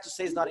what I have to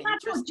say is not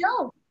interesting.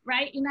 Joke,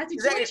 right? In that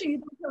situation, you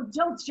don't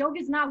tell jokes. Joke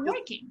is not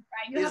working,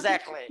 right? You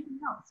exactly. Have to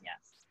else, yes.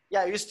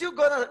 Yeah, you're still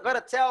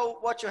gonna tell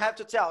what you have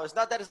to tell. It's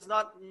not that it's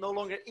no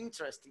longer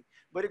interesting,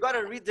 but you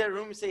gotta read the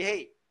room and say,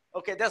 hey,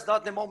 okay, that's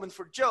not the moment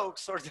for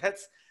jokes, or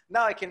that's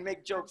now I can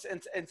make jokes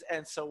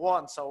and so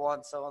on.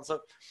 So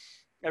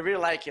I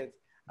really like it.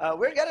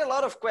 We're getting a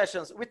lot of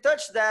questions. We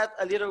touched that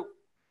a little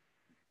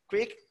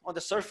quick on the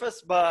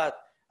surface, but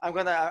I'm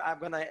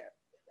gonna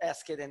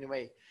ask it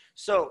anyway.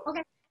 So,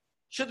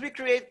 should we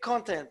create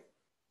content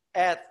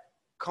at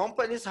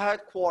company's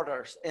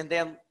headquarters and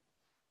then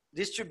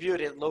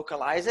distribute it,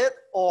 localize it,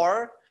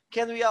 or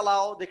can we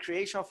allow the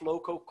creation of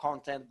local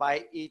content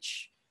by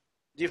each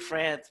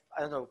different,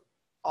 I don't know,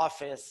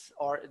 office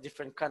or a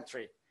different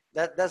country?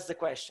 That's the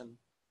question.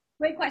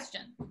 Great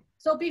question.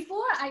 So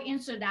before I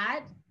answer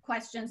that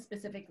question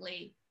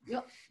specifically,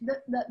 the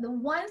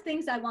one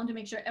things I want to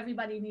make sure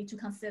everybody needs to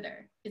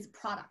consider is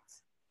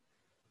products.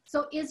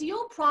 So is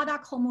your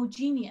product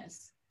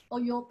homogeneous or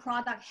your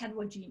product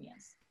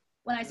heterogeneous?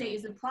 When I say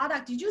is the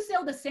product, did you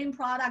sell the same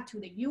product to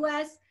the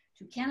US,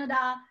 to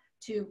Canada,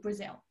 to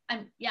Brazil?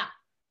 And yeah,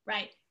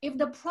 right. If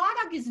the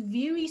product is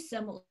very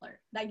similar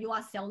that you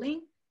are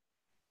selling,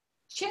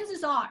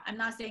 chances are, I'm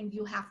not saying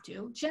you have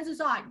to,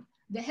 chances are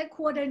the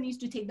headquarters needs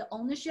to take the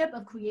ownership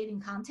of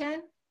creating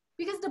content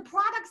because the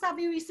products are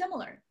very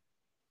similar,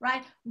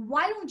 right?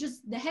 Why don't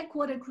just the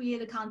headquarters create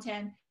the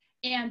content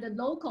and the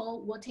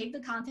local will take the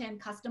content,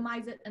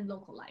 customize it, and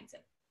localize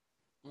it.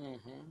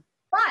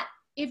 But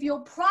if your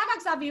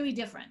products are very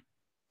different,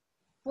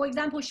 for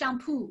example,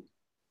 shampoo,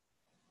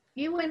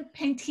 even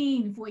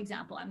Pantene, for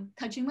example, I'm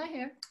touching my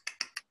hair.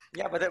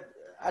 Yeah, but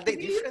are they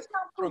different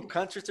from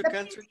country to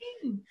country?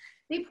 Pantene,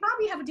 they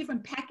probably have a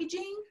different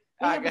packaging.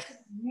 They have a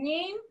different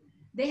name.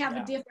 They have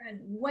a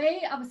different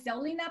way of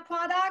selling that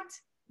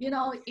product, you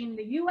know, in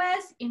the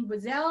US, in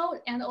Brazil,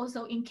 and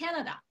also in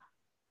Canada.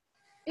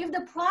 If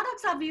the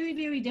products are very,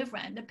 very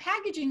different, the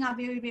packaging are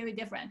very, very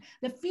different,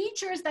 the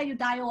features that you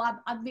dial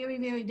up are very,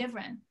 very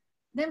different,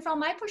 then from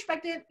my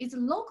perspective, it's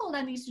local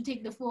that needs to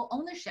take the full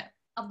ownership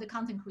of the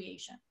content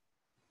creation.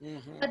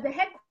 But the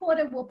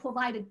headquarters will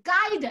provide the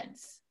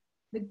guidance,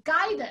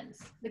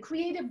 the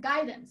creative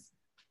guidance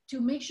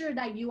to make sure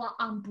that you are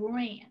on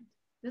brand.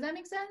 Does that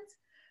make sense?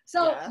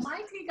 So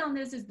my take on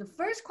this is the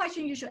first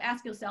question you should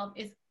ask yourself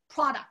is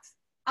products.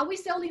 Are we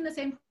selling the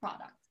same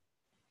product?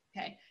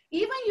 Okay.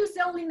 Even you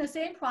selling the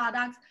same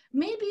products,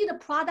 maybe the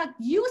product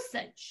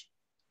usage,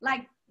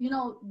 like, you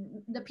know,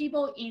 the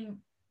people in,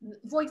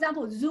 for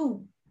example,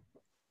 Zoom.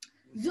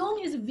 Zoom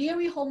is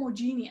very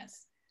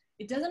homogeneous.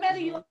 It doesn't matter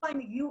you are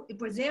in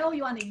Brazil,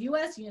 you are in the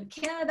US, you're in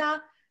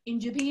Canada, in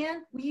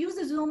Japan, we use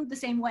the Zoom the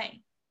same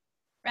way,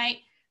 right?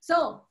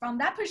 So from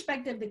that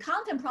perspective, the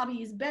content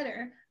probably is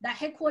better that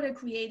headquarters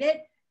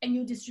created and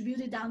you distribute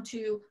it down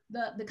to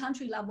the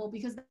country level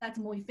because that's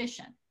more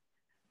efficient.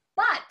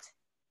 But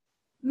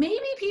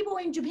maybe people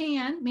in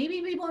Japan,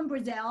 maybe people in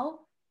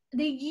Brazil,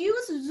 they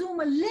use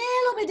Zoom a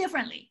little bit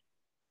differently.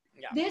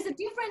 There's a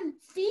different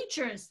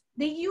features.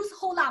 They use a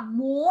whole lot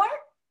more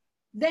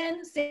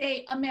than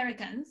say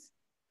Americans.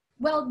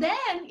 Well,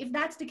 then if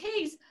that's the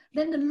case,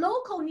 then the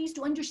local needs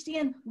to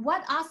understand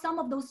what are some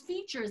of those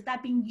features that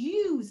are being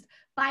used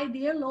by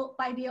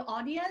their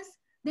audience.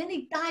 Then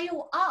they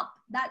dial up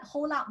that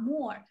whole lot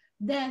more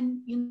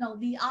than, you know,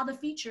 the other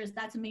features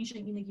that's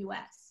mentioned in the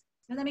US.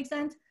 Does that make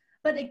sense?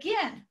 But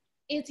again,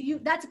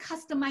 that's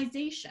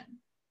customization.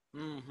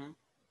 Mm-hmm.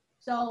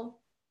 So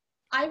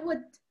I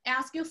would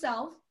ask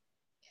yourself,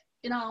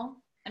 you know,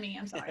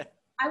 I'm sorry.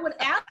 I would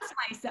ask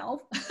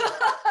myself,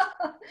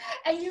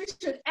 and you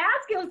should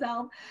ask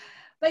yourself,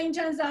 but in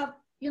terms of,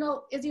 you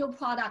know, is your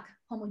product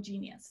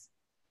homogeneous?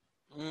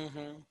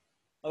 Mm-hmm.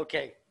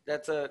 Okay,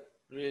 that's a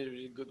really,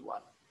 really good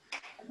one.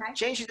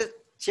 Okay.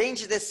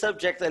 Change the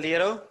subject a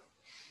little,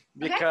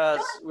 because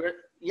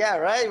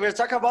okay, we're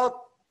talking about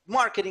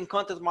marketing,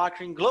 content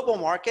marketing, global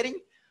marketing,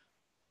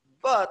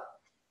 but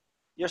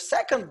your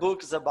second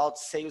book is about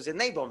sales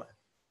enablement.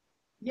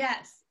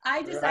 Yes,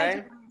 I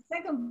decided my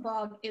second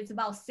book is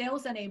about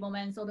sales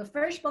enablement. So the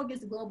first book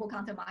is global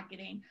content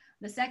marketing.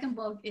 The second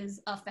book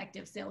is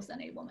effective sales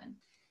enablement.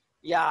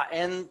 Yeah,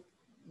 and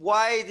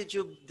why did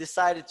you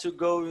decide to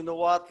go, you know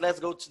what, let's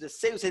go to the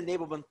sales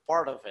enablement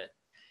part of it?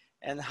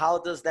 And how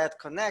does that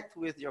connect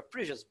with your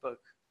previous book?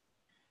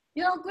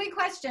 You know, great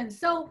question.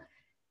 So,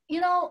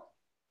 you know,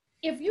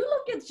 if you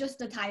look at just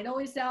the title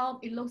itself,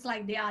 it looks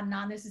like they are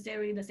not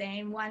necessarily the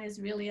same. One is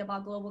really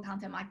about global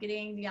content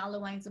marketing. The other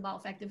one is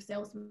about effective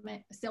sales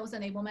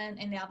enablement,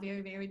 and they are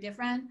very, very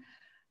different.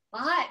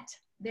 But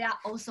they are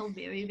also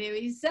very,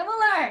 very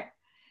similar.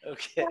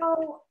 Okay.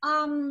 So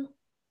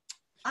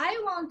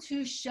I want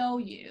to show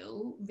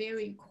you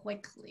very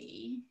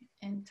quickly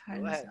in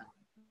terms of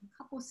a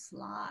couple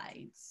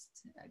slides.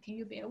 Can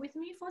you bear with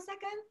me for a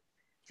second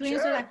to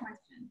answer that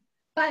question?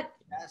 But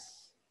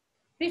yes,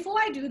 before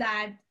I do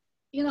that,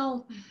 you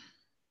know,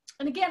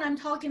 and again, I'm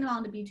talking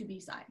on the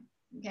B2B side.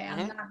 Okay,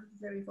 I'm not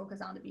very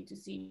focused on the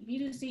B2C.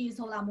 B2C is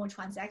a lot more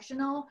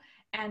transactional,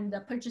 and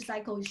the purchase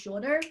cycle is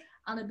shorter.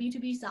 On the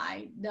B2B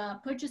side, the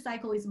purchase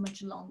cycle is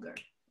much longer,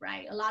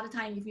 right? A lot of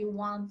time, if you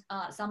want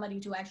somebody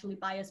to actually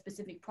buy a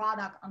specific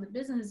product on the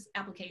business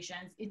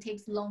applications, it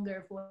takes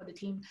longer for the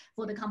team,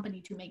 for the company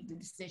to make the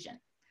decision.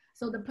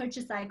 So the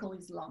purchase cycle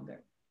is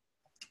longer.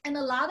 And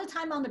a lot of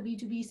time on the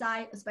B2B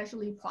side,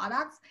 especially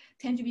products,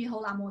 tend to be a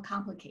whole lot more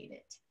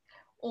complicated.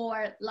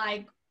 Or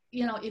like,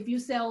 you know, if you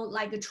sell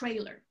like a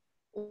trailer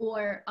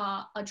or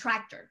a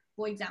tractor,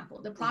 for example,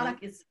 the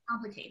product is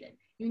complicated.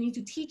 You need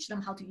to teach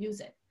them how to use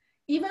it.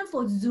 Even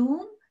for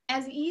Zoom,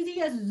 as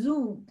easy as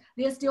Zoom,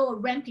 there's still a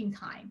ramping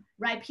time,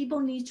 right? People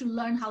need to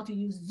learn how to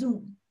use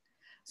Zoom.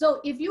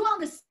 So if you're on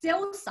the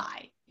sales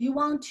side, you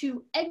want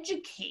to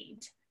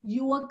educate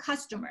your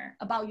customer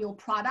about your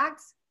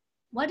products,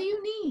 what do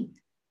you need?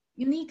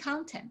 You need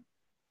content.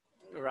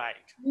 Right.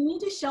 You need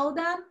to show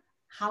them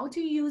how to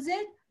use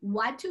it,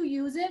 what to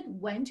use it,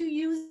 when to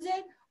use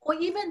it, or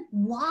even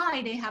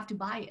why they have to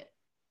buy it,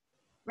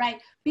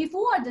 right?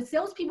 Before, the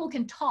salespeople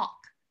can talk.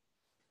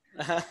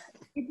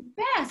 It's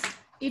best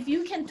if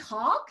you can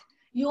talk,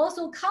 you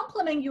also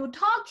complement your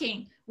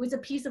talking with a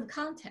piece of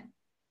content,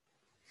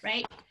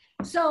 right?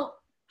 So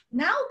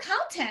now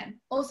content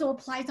also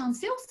applies on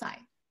sales side.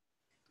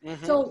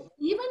 So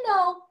even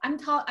though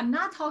I'm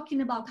not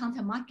talking about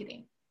content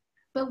marketing,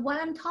 but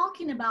what I'm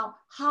talking about,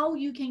 how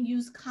you can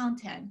use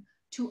content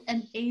to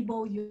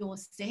enable your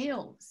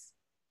sales.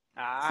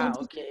 So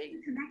okay.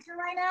 Connection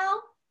right now.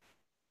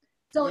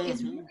 So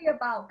it's really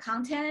about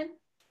content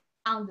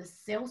on the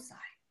sales side.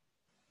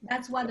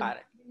 That's what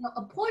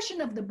a portion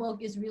of the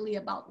book is really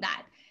about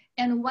that.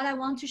 And what I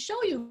want to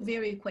show you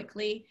very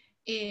quickly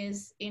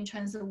is in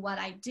terms of what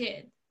I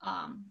did,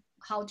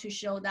 how to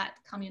show that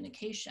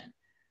communication.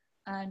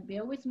 And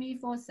bear with me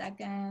for a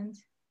second.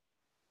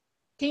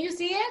 Can you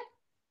see it?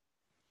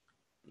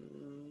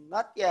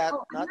 Not yet.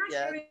 Oh, not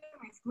yet. sharing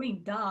my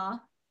screen. Duh.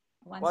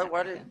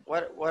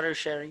 What are you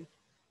sharing?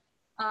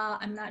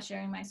 I'm not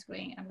sharing my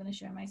screen. I'm going to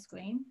share my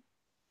screen.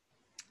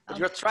 But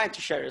you're trying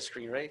to share your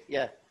screen, right?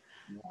 Yeah.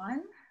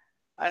 One.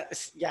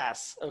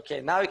 Yes.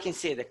 Okay. Now you can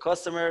see the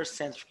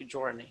customer-centric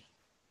journey.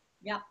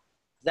 Yep.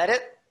 Is that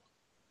it?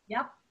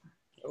 Yep.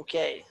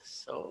 Okay.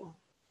 So.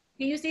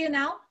 Can you see it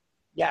now?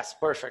 Yes.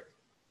 Perfect.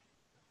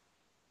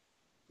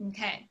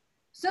 Okay.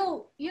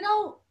 So, you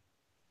know,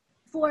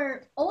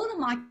 for all the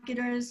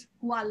marketers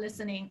who are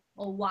listening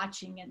or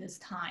watching at this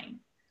time,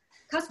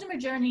 customer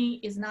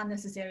journey is not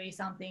necessarily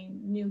something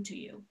new to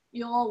you.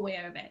 You're all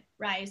aware of it,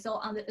 right?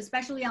 So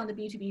especially on the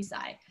B2B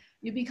side,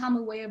 you become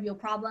aware of your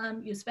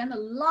problem. You spend a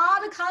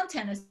lot of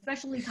content,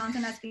 especially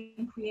content that's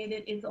being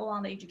created, is all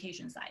on the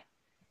education side.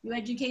 You're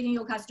educating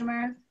your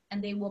customer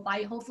and they will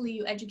buy. Hopefully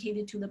you educate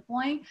it to the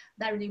point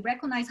that they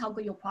recognize how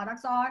good your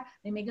products are.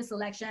 They make a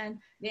selection.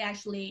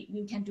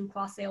 You can do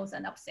cross sales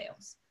and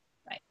upsales,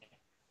 right?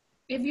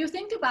 If you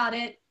think about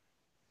it,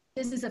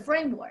 this is a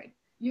framework.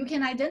 You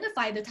can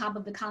identify the type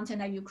of the content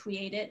that you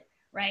created,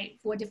 right,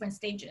 for different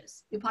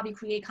stages. You probably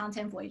create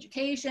content for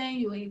education.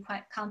 You create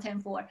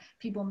content for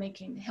people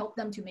help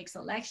them to make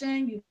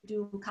selection. You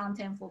do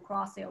content for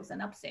cross sales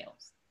and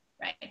upsales,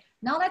 right?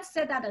 Now let's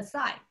set that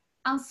aside.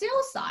 On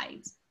sales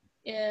side,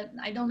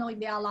 I don't know if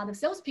there are a lot of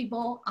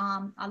salespeople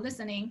are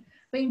listening,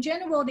 but in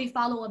general, they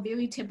follow a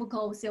very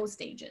typical sales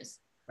stages,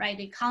 right?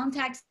 They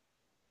contact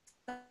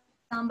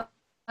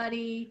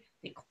somebody,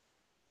 they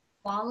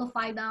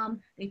qualify them,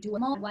 they do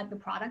what the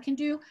product can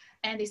do,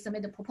 and they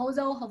submit the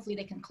proposal. Hopefully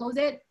they can close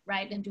it,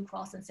 right? And do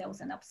cross and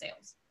sales and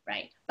upsales,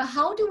 right? But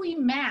how do we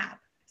map,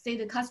 say,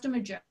 the customer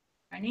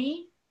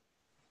journey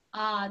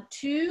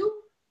to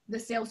the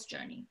sales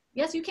journey?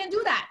 Yes, you can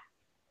do that.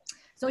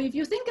 So if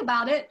you think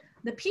about it,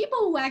 the people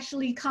who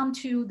actually come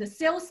to the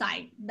sales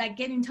side that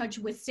get in touch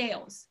with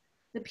sales,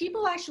 the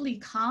people who actually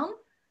come,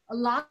 a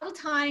lot of the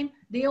time,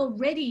 they're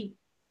already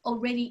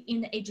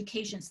in the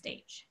education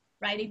stage,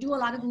 right? They do a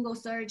lot of Google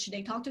search,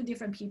 they talk to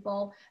different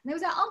people, and they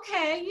say,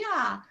 okay,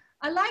 yeah,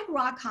 I like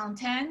rock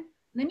content.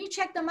 Let me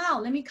check them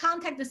out. Let me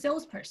contact the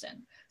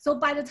salesperson. So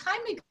by the time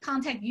they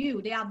contact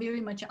you, they are very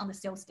much on the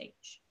sales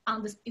stage,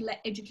 on the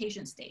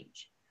education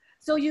stage.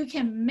 So you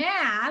can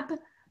map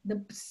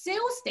the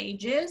sales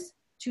stages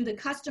to the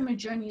customer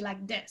journey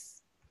like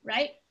this,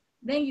 right?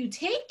 Then you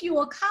take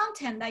your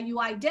content that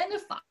you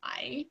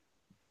identify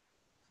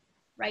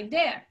right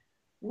there.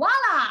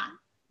 Voila!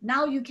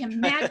 Now you can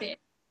map it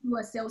to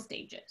a sales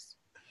stages.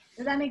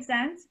 Does that make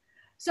sense?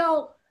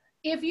 So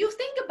if you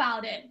think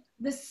about it,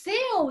 the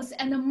sales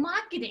and the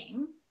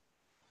marketing,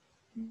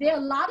 there are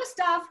a lot of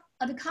stuff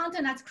of the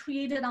content that's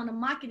created on the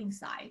marketing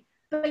side.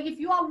 But if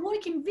you are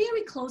working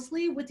very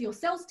closely with your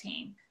sales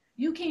team,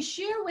 you can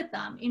share with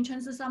them in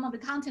terms of some of the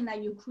content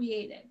that you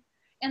created.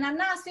 And I'm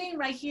not saying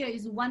right here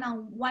is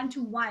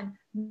one-to-one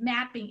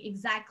mapping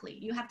exactly.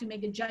 You have to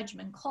make a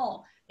judgment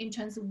call in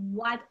terms of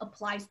what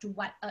applies to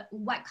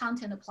what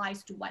content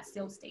applies to what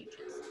sales stages.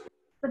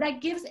 But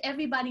that gives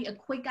everybody a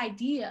quick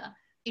idea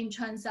in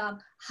terms of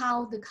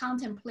how the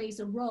content plays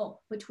a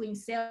role between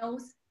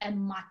sales and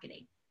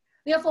marketing.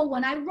 Therefore,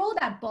 when I wrote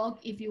that book,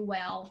 if you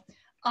will,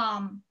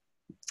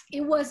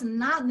 it was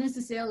not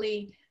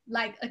necessarily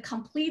like a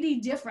completely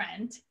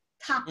different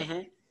topic.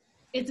 Mm-hmm.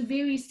 It's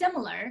very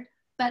similar,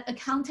 but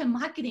content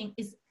marketing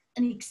is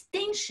an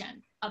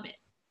extension of it.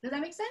 Does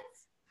that make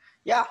sense?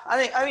 Yeah,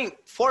 I mean,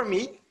 for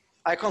me,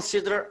 I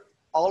consider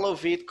all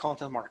of it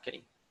content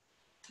marketing.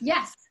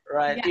 Yes.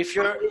 Right. Yes.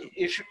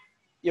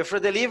 If you're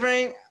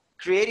delivering,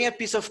 creating a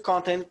piece of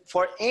content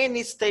for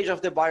any stage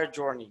of the buyer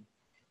journey,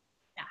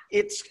 yeah,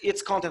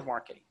 it's content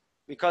marketing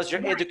because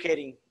you're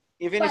educating,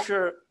 even if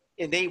you're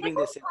enabling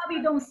this. People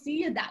probably don't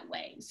see it that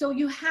way. So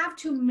you have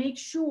to make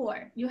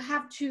sure, you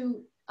have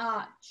to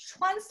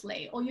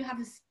translate, or you have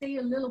to say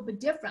a little bit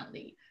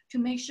differently to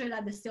make sure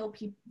that the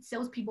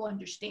salespeople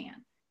understand.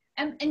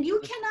 And you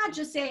cannot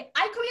just say,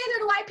 I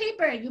created a white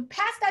paper. You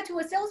pass that to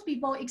a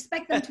salespeople,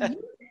 expect them to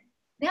use it.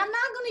 They are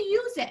not going to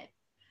use it.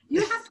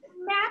 You have to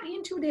map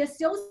into their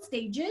sales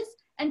stages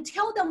and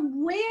tell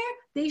them where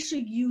they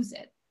should use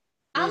it.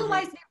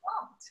 Otherwise, they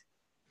won't.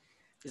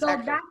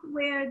 Exactly. So that's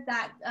where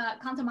that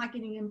content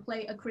marketing can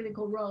play a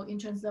critical role in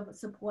terms of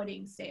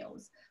supporting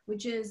sales,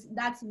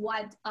 that's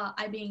what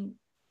I've been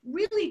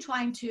really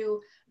trying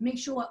to make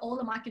sure all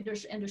the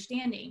marketers are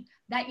understanding,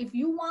 that if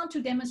you want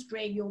to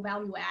demonstrate your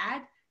value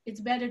add, it's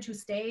better to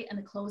stay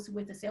and close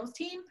with the sales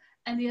team.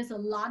 And there's a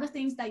lot of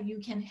things that you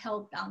can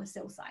help on the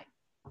sales side.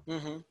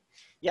 Mm-hmm.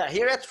 Yeah,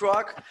 here at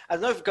Rock, I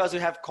don't know if because we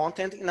have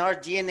content in our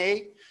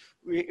DNA,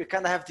 we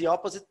kind of have the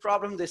opposite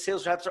problem. The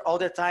sales reps are all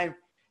the time,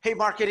 hey,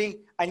 marketing,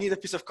 I need a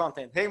piece of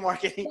content. Hey,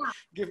 marketing,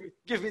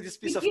 give me this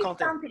piece of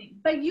content. Something,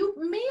 but you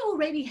may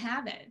already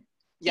have it.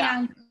 Yeah.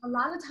 And a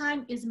lot of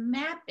time is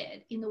map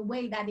it in a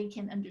way that they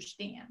can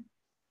understand.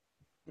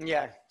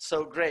 Yeah,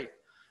 so great.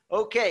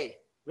 Okay,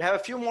 we have a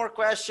few more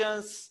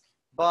questions,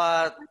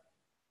 but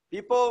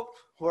people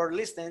who are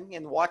listening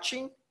and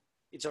watching,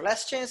 it's your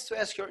last chance to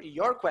ask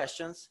your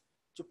questions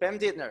to Pam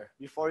Didner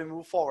before we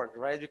move forward,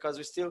 right? Because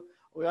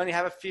we only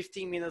have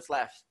 15 minutes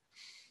left.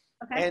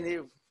 Okay.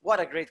 And what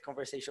a great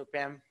conversation,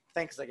 Pam.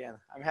 Thanks again.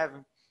 I'm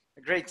having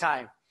a great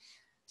time.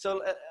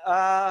 So,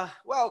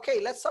 well,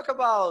 okay, let's talk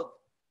about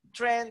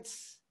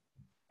trends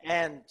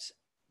and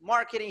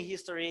marketing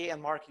history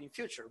and marketing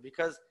future,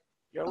 because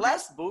your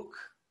last book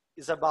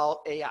is about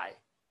AI.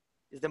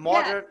 It's the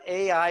modern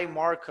AI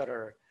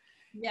marketer.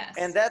 Yes.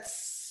 And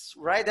that's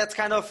right. That's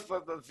kind of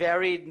a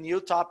very new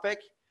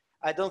topic.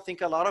 I don't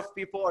think a lot of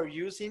people are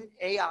using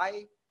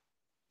AI,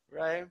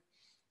 right?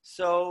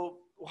 So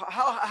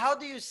how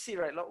do you see,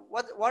 right?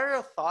 What are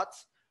your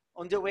thoughts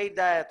on the way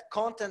that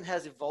content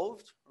has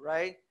evolved,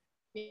 right?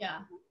 Yeah.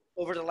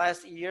 Over the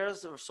last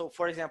years. So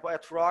for example,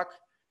 at Rock,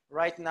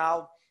 right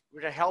now,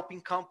 we're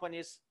helping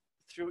companies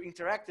through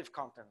interactive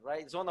content,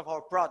 right? It's one of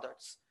our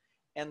products.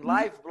 And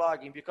live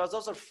blogging, because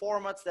those are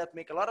formats that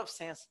make a lot of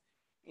sense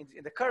in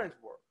the current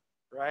world,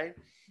 right?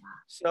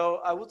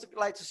 So I would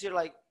like to see,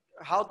 like,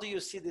 how do you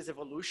see this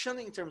evolution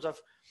in terms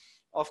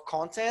of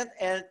content?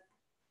 And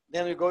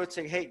then we go and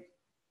say, hey,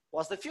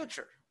 what's the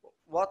future?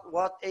 What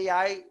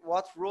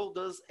role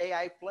does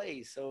AI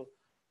play? So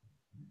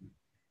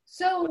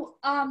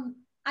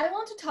I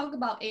want to talk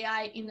about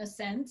AI in the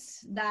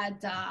sense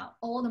that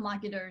all the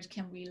marketers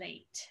can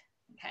relate,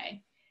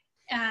 okay?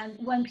 And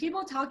when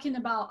people talking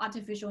about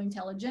artificial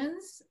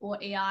intelligence or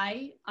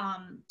AI,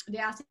 they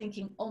are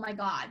thinking, oh my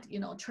God, you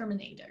know,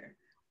 Terminator,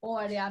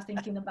 or they are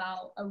thinking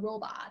about a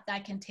robot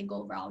that can take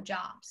over our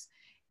jobs.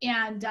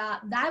 And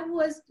that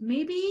was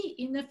maybe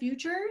in the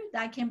future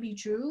that can be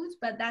true,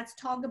 but let's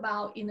talk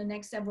about in the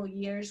next several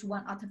years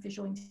what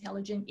artificial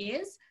intelligence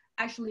is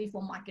actually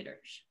for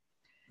marketers.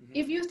 Mm-hmm.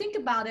 If you think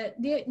about it,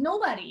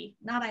 nobody,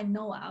 not I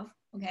know of,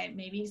 okay,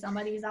 maybe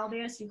somebody is out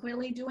there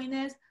secretly doing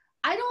this.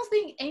 I don't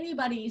think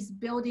anybody is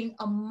building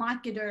a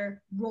marketer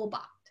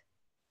robot.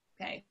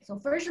 Okay, so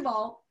first of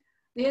all,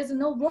 there's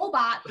no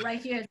robot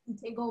right here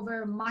to take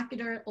over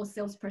marketer or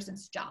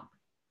salesperson's job.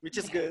 Which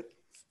is good.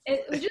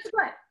 Which is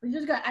good. Which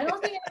is good. I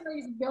don't think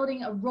anybody's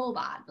building a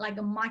robot, like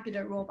a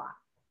marketer robot.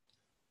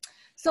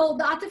 So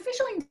the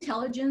artificial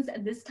intelligence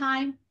at this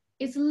time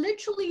is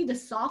literally the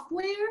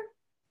software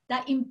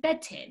that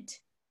embedded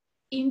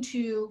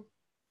into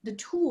the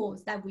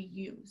tools that we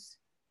use.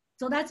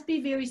 So let's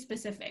be very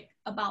specific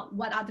about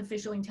what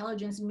artificial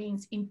intelligence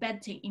means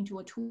embedding into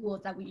a tool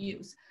that we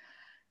use.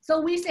 So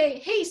we say,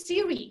 hey,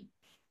 Siri,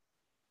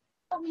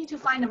 help me to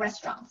find the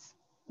restaurants,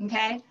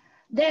 okay?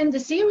 Then the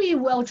Siri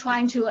will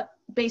try to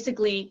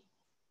basically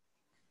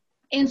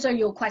answer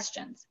your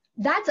questions.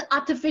 That's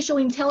artificial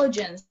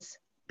intelligence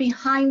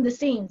behind the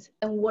scenes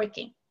and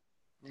working.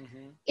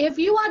 Mm-hmm. If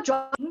you are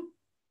driving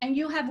and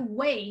you have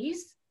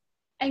Waze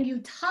and you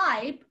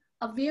type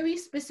a very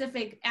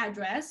specific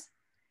address,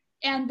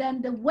 and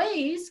then the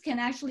Waze can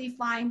actually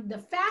find the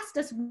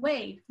fastest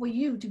way for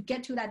you to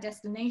get to that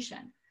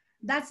destination.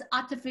 That's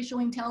artificial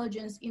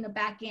intelligence in the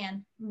back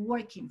end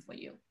working for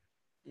you.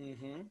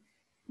 Mm-hmm.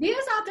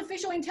 There's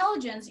artificial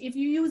intelligence if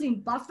you're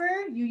using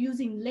Buffer, you're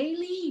using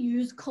Lately, you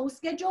use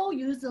CoSchedule,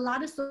 you use a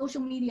lot of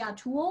social media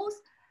tools.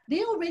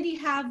 They already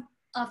have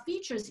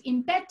features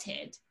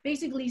embedded.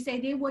 Basically say,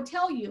 they will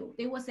tell you,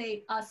 they will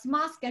say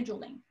smart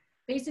scheduling.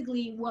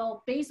 Basically,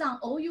 well, based on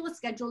all your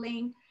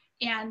scheduling,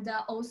 and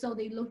also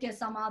they look at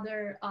some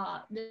other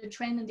the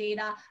trend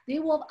data, they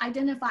will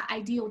identify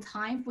ideal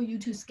time for you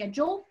to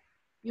schedule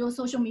your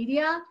social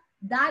media.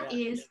 That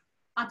is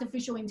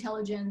artificial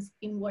intelligence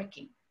in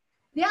working.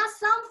 There are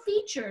some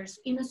features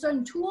in a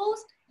certain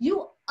tools.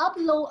 You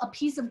upload a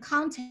piece of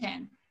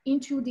content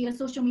into their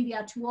social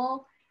media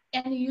tool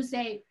and you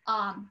say,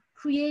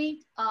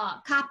 create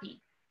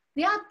copy.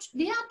 There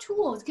are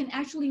tools can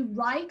actually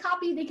write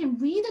copy. They can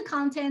read the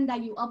content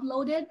that you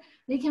uploaded.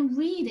 They can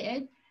read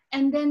it.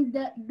 And then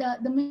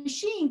the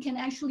machine can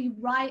actually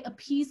write a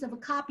piece of a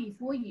copy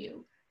for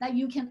you that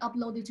you can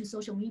upload it to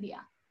social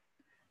media.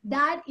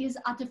 That is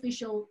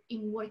artificial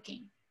in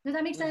working. Does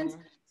that make sense?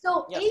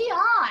 So yes.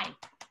 AI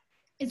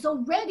is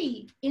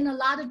already in a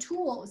lot of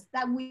tools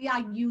that we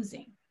are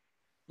using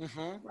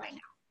right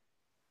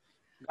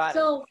now.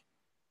 So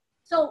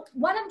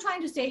what I'm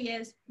trying to say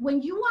is,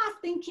 when you are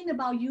thinking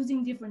about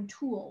using different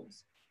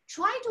tools,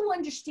 try to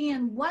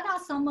understand what are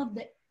some of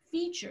the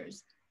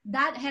features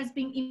that has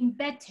been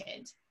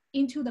embedded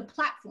into the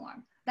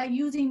platform, that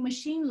using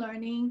machine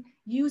learning,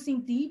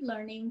 using deep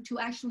learning to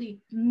actually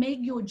make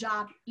your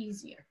job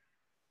easier.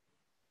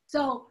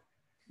 So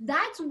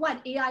that's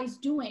what AI is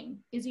doing,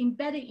 is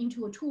embedded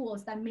into a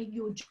tools that make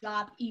your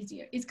job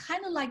easier. It's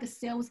kind of like a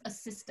sales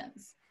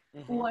assistance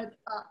or,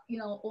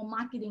 or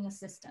marketing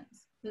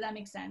assistance. Does that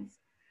make sense?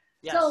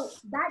 Yes. So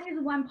that is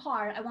one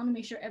part I want to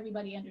make sure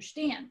everybody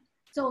understand.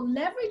 So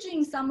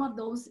leveraging some of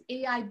those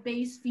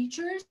AI-based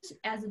features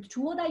as a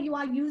tool that you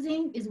are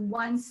using is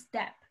one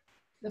step,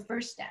 the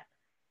first step.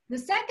 The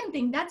second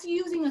thing, that's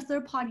using a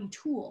third-party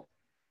tool.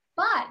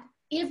 But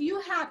if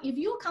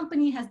your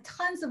company has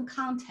tons of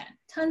content,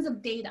 tons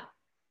of data,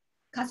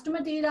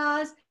 customer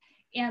data,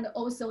 and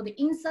also the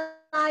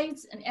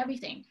insights and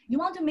everything, you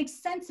want to make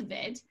sense of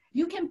it,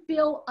 you can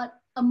build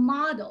a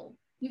model.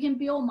 You can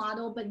build a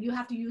model, but you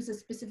have to use a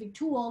specific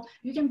tool.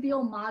 You can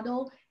build a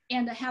model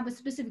and have a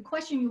specific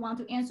question you want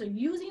to answer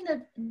using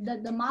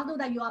the model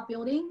that you are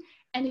building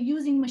and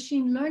using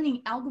machine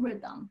learning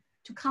algorithm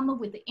to come up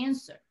with the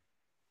answer.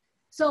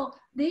 So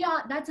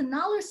that's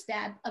another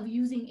step of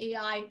using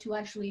AI to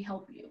actually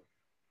help you.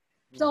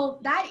 So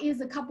that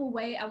is a couple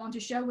ways I want to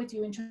share with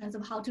you in terms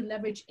of how to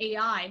leverage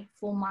AI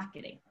for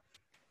marketing.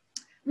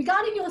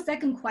 Regarding your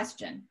second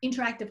question,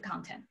 interactive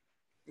content.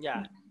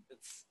 Yeah.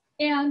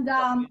 And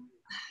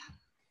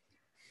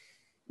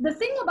the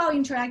thing about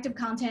interactive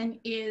content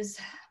is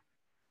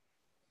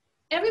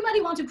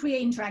everybody wants to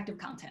create interactive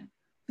content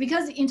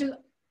because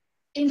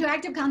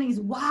interactive content is,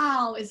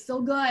 wow, it's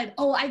so good.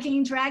 Oh, I can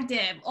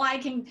interactive. Oh, I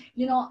can,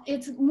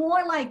 it's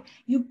more like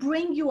you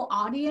bring your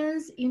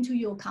audience into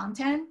your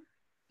content.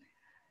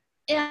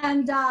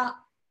 And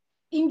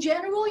in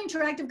general,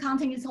 interactive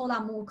content is a whole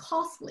lot more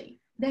costly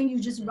than you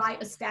just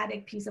write a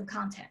static piece of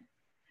content,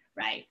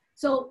 right?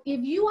 So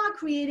if you are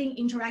creating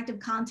interactive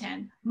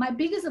content, my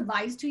biggest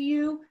advice to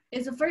you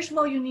is, first of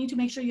all, you need to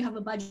make sure you have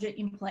a budget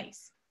in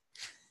place.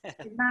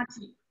 It's not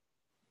cheap,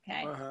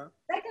 okay?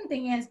 Second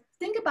thing is,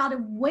 think about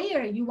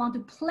where you want to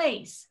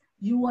place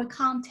your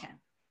content.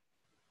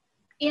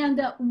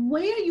 And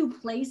where you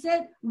place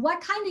it,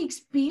 what kind of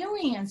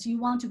experience you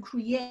want to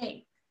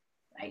create.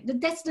 right? The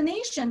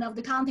destination of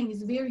the content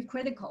is very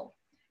critical.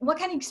 What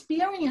kind of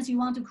experience you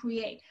want to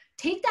create.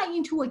 Take that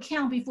into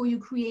account before you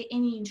create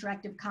any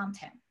interactive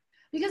content.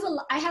 Because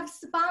I have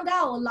found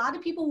out a lot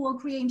of people will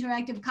create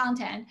interactive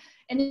content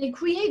and they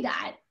create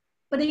that,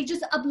 but they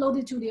just upload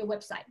it to their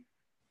website.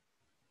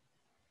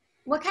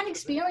 What kind of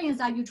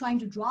experience are you trying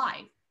to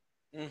drive?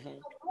 Mm-hmm.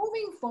 So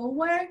moving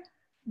forward,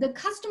 the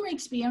customer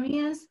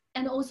experience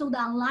and also the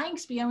online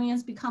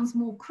experience becomes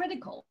more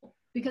critical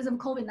because of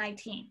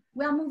COVID-19.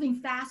 We are moving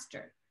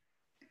faster.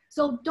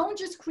 So don't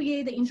just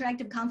create the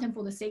interactive content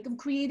for the sake of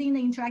creating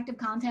the interactive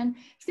content.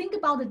 Think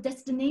about the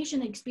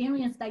destination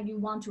experience that you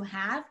want to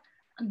have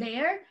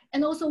there,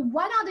 and also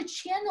what are the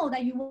channels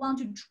that you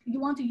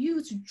want to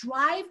use to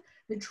drive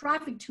the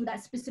traffic to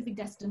that specific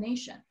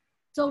destination.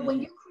 So when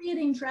you create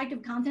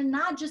interactive content,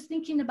 not just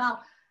thinking about,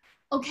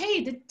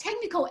 okay, the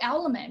technical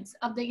elements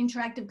of the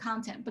interactive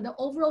content, but the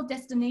overall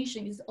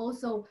destination is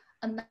also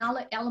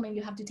another element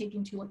you have to take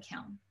into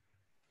account.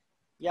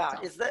 Yeah,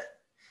 so.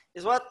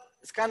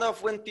 It's kind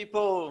of when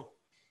people,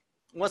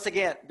 once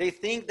again, they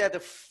think that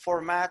the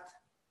format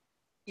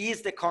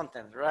is the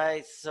content,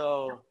 right?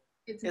 So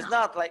it's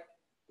not like,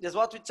 that's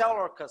what we tell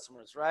our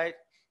customers, right?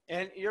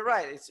 And you're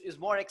right, it's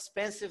more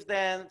expensive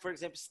than, for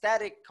example,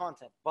 static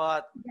content.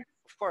 But yes,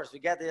 of course, we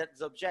get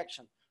the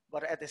objection,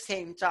 but at the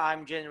same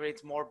time,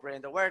 generates more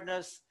brand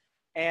awareness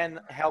and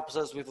helps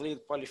us with lead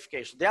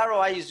qualification. The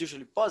ROI is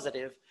usually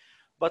positive,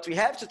 but we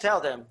have to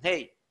tell them,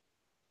 hey,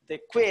 the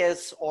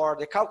quiz or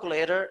the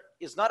calculator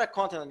is not a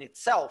content in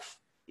itself.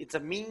 It's a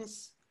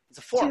means, it's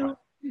a format.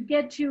 To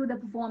get to the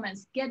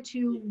performance, get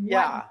to what you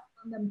want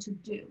them to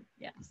do.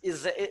 Yes.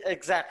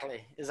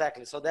 Exactly.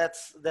 So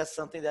that's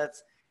something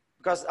that's,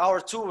 because our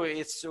tool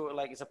is to,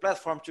 like, it's a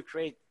platform to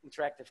create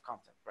interactive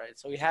content, right?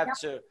 So we have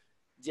to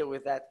deal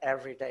with that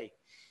every day.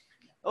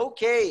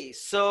 Okay,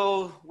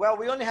 so, well,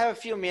 we only have a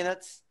few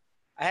minutes.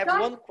 I have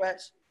one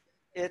question.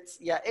 It's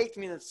 8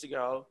 minutes to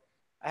go.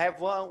 I have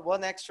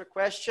one extra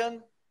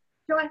question.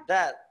 Sure.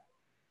 That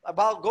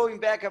about going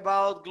back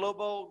about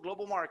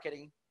global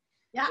marketing.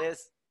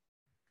 Is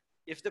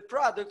if the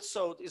product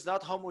sold is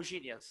not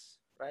homogeneous,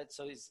 right?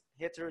 So it's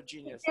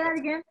heterogeneous. Say that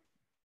again.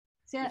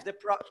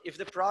 If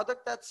the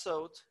product that's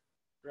sold,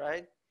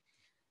 right,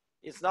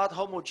 it's not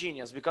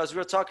homogeneous, because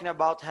we're talking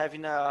about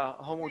having a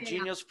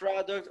homogeneous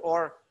product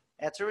or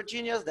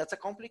heterogeneous. That's a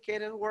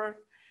complicated word.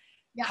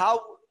 Yeah.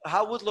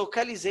 How would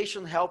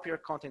localization help your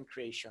content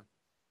creation?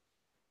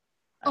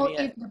 So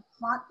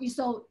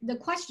the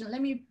question,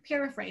 let me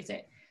paraphrase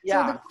it.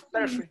 Yeah,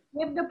 so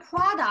if the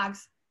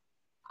products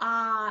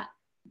are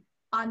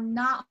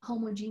not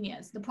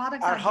homogeneous, the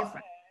products are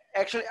different.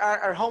 Actually,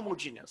 are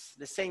homogeneous,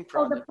 the same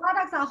product. So the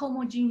products are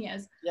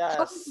homogeneous. Yes.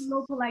 How does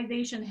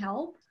localization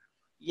help?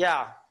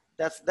 Yeah,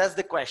 that's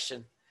the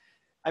question.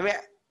 I mean,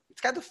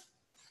 it's kind of,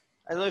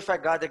 I don't know if I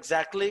got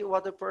exactly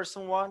what the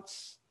person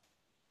wants.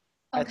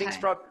 Okay. I think it's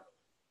probably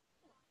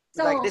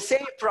like the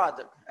same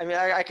product. I mean,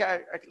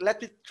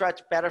 let me try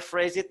to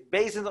paraphrase it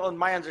based on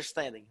my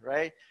understanding,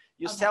 right?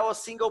 You sell a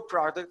single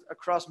product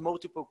across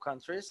multiple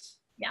countries.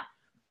 Yeah.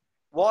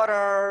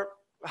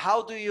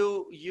 How do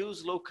you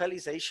use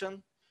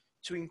localization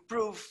to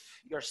improve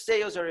your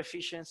sales or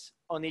efficiency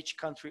on each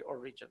country or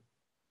region?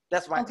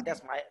 That's my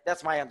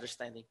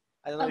understanding.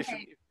 I don't know if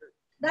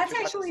that's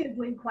actually a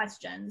great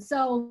question.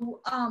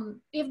 So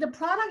if the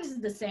product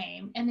is the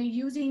same and they're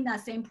using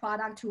that same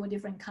product to a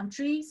different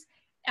countries,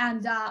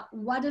 and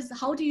what is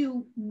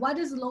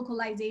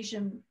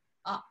localization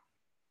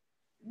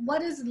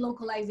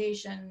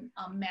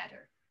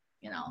matter,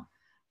 you know?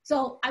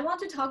 So I want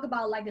to talk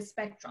about like a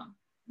spectrum.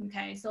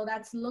 Okay, so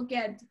let's look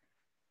at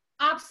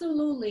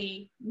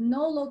absolutely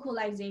no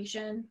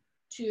localization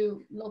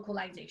to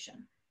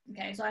localization.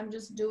 Okay, so I'm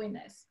just doing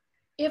this.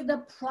 If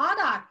the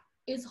product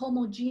is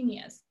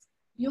homogeneous,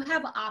 you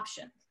have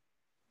options,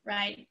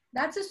 right?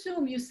 Let's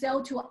assume you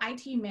sell to an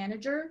IT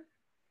manager,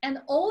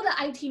 and all the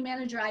IT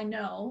manager I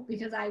know,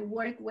 because I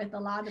work with a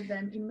lot of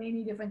them in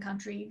many different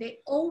countries, they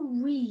all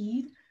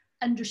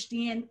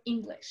understand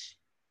English.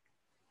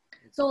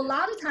 So a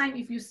lot of time,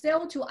 if you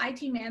sell to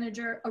IT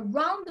manager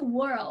around the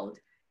world,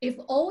 if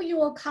all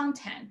your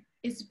content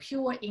is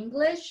pure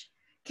English,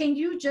 can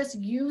you just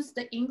use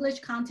the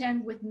English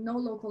content with no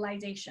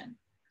localization?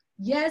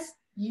 Yes,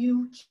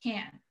 you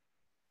can.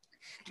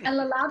 And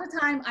a lot of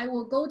time I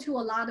will go to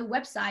a lot of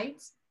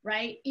websites,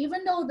 right?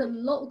 Even though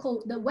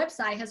the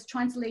website has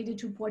translated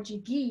to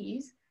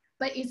Portuguese,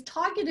 but it's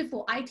targeted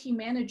for IT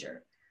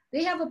manager.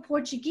 They have a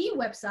Portuguese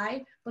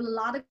website, but a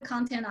lot of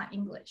content are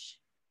English,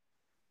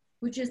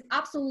 which is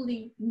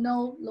absolutely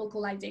no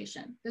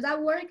localization. Does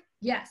that work?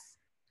 Yes.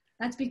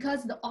 That's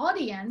because the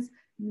audience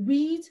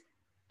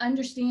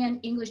understand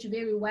English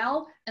very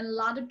well, and a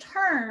lot of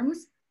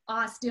terms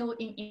are still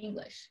in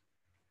English.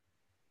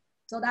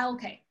 So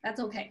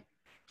that's okay.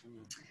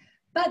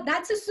 But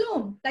let's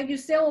assume that you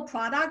sell a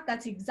product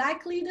that's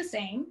exactly the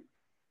same,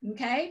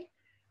 okay?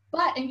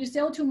 And you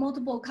sell to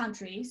multiple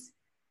countries,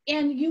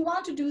 and you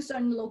want to do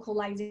certain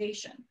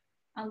localization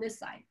on this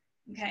side,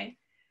 okay?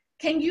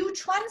 Can you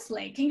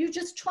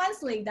just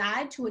translate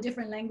that to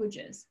different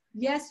languages?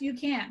 Yes, you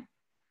can.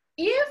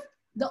 If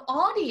the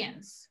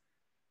audience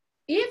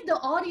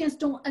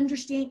don't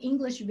understand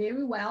English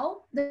very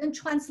well, then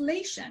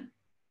translation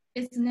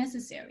is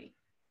necessary.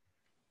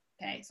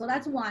 Okay, so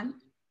that's one,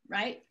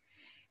 right?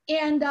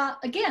 And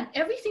again,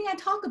 everything I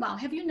talk about,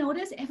 have you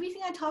noticed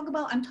everything I talk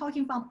about, I'm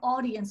talking from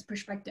audience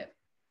perspective.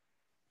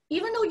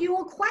 Even though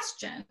your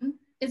question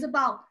is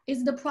about,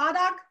 is the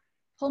product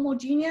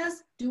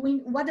homogeneous?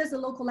 What does the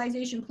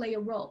localization play a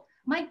role?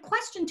 My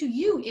question to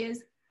you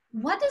is,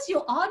 what does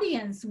your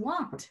audience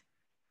want?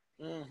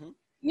 Mm-hmm.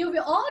 If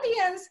your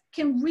audience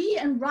can read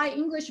and write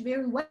English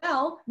very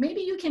well,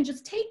 maybe you can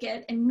just take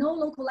it and no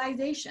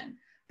localization.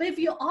 But if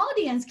your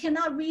audience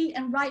cannot read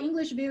and write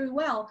English very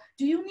well,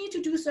 do you need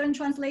to do certain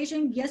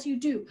translation? Yes, you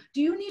do.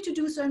 Do you need to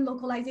do certain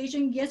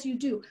localization? Yes, you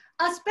do,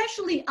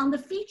 especially on the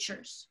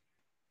features.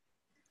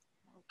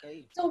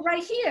 Okay. So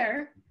right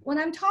here, when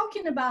I'm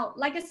talking about,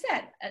 like I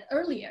said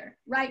earlier,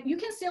 right, you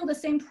can sell the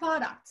same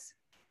products,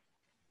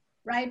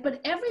 right?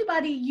 But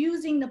everybody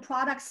using the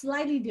product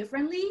slightly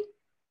differently,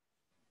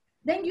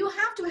 then you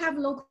have to have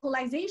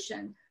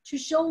localization to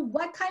show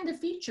what kind of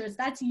features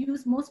that's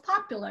used most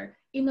popular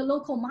in the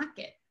local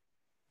market.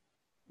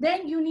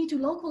 Then you need to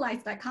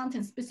localize that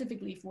content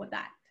specifically for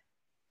that.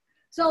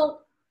 So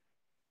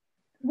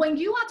when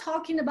you are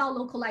talking about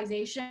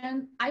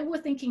localization, I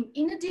was thinking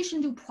in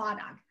addition to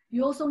product,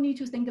 you also need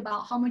to think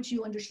about how much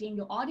you understand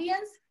your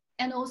audience,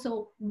 and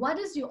also what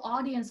is your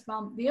audience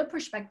from their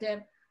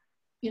perspective,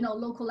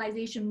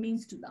 localization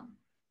means to them.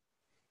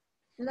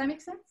 Does that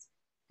make sense?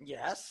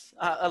 Yes,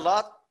 a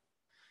lot.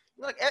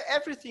 Look,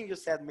 everything you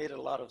said made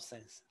a lot of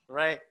sense,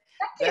 right?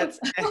 Thank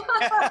you.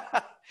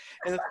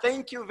 And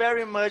thank you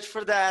very much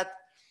for that.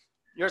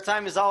 Our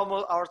time is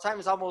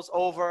almost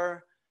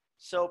over.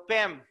 So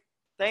Pam,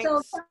 thanks.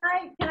 So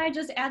can I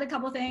just add a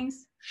couple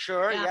things?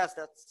 Sure. Yeah. Yes,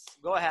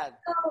 go ahead.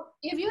 So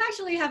if you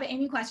actually have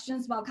any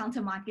questions about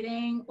content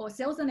marketing or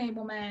sales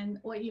enablement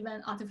or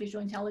even artificial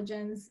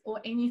intelligence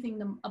or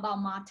anything about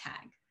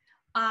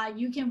MarTech,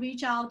 you can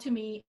reach out to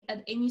me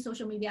at any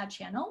social media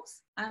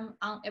channels. I'm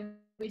on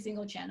every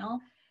single channel.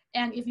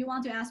 And if you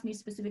want to ask me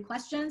specific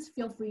questions,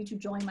 feel free to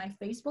join my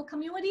Facebook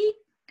community.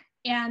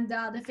 And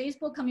the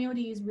Facebook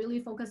community is really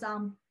focused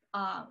on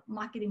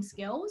marketing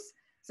skills.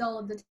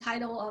 So the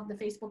title of the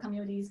Facebook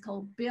community is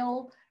called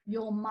Build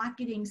Your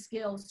Marketing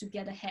Skills to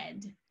Get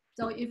Ahead.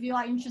 So if you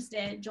are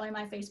interested, join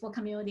my Facebook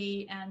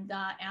community and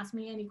ask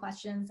me any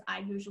questions. I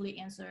usually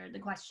answer the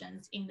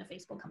questions in the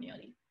Facebook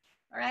community.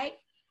 All right?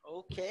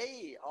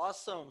 Okay,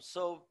 awesome.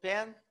 So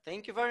Pam,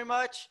 thank you very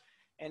much.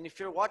 And if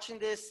you're watching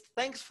this,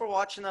 thanks for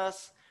watching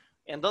us.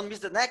 And don't miss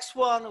the next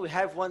one. We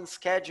have one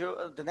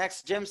scheduled. The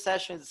next gym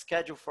session is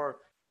scheduled for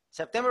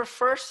September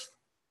 1st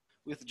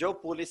with Joe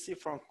Pulisi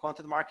from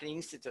Content Marketing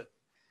Institute.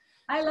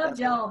 I love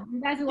Joe.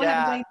 You guys will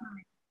have a great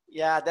time.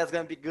 Yeah, that's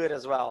going to be good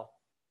as well.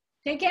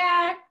 Take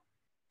care.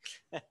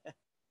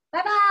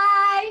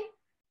 Bye-bye.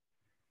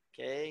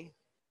 Okay.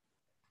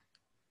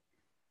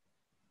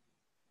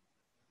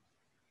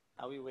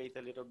 Now we wait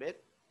a little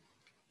bit.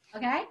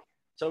 Okay.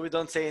 So we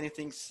don't say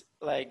anything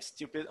like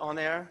stupid on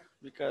air,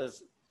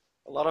 because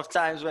a lot of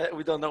times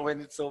we don't know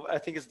when it's over. I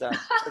think it's done.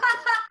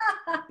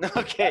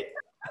 Okay.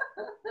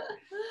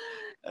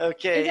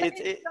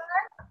 Okay.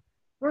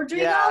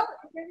 Rodrigo, yeah.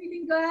 is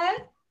everything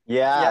good?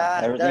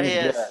 Yeah, everything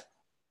is good.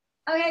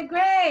 Okay,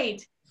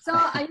 great. So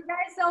are you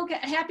guys so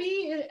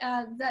happy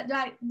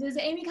that there's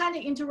any kind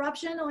of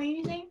interruption or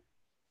anything?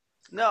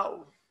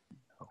 No.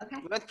 Okay.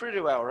 It went pretty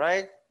well,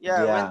 right?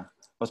 Yeah, it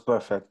was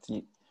perfect.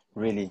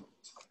 Really.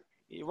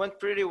 It went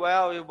pretty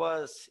well. It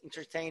was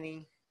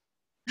entertaining.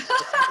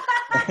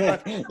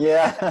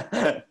 Yeah.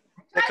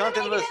 The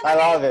content was. I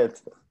love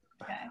it.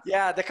 Okay.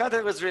 Yeah, the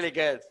content was really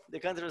good. The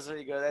content was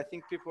really good. I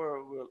think people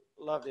will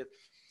love it.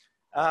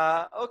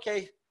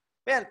 Okay,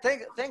 Ben,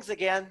 thanks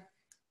again.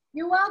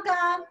 You're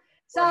welcome.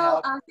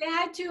 So say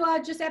hi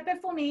to Giuseppe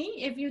for me.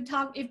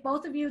 If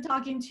both of you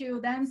talking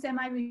to them, send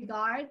my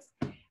regards.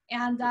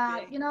 And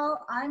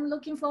I'm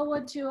looking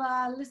forward to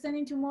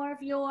listening to more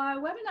of your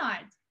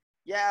webinars.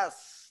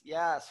 Yes.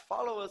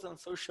 Follow us on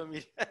social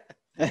media.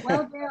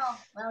 Will do.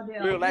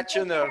 We'll let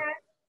you know.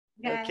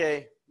 Okay.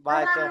 Okay.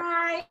 Bye.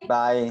 Bye.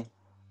 Bye.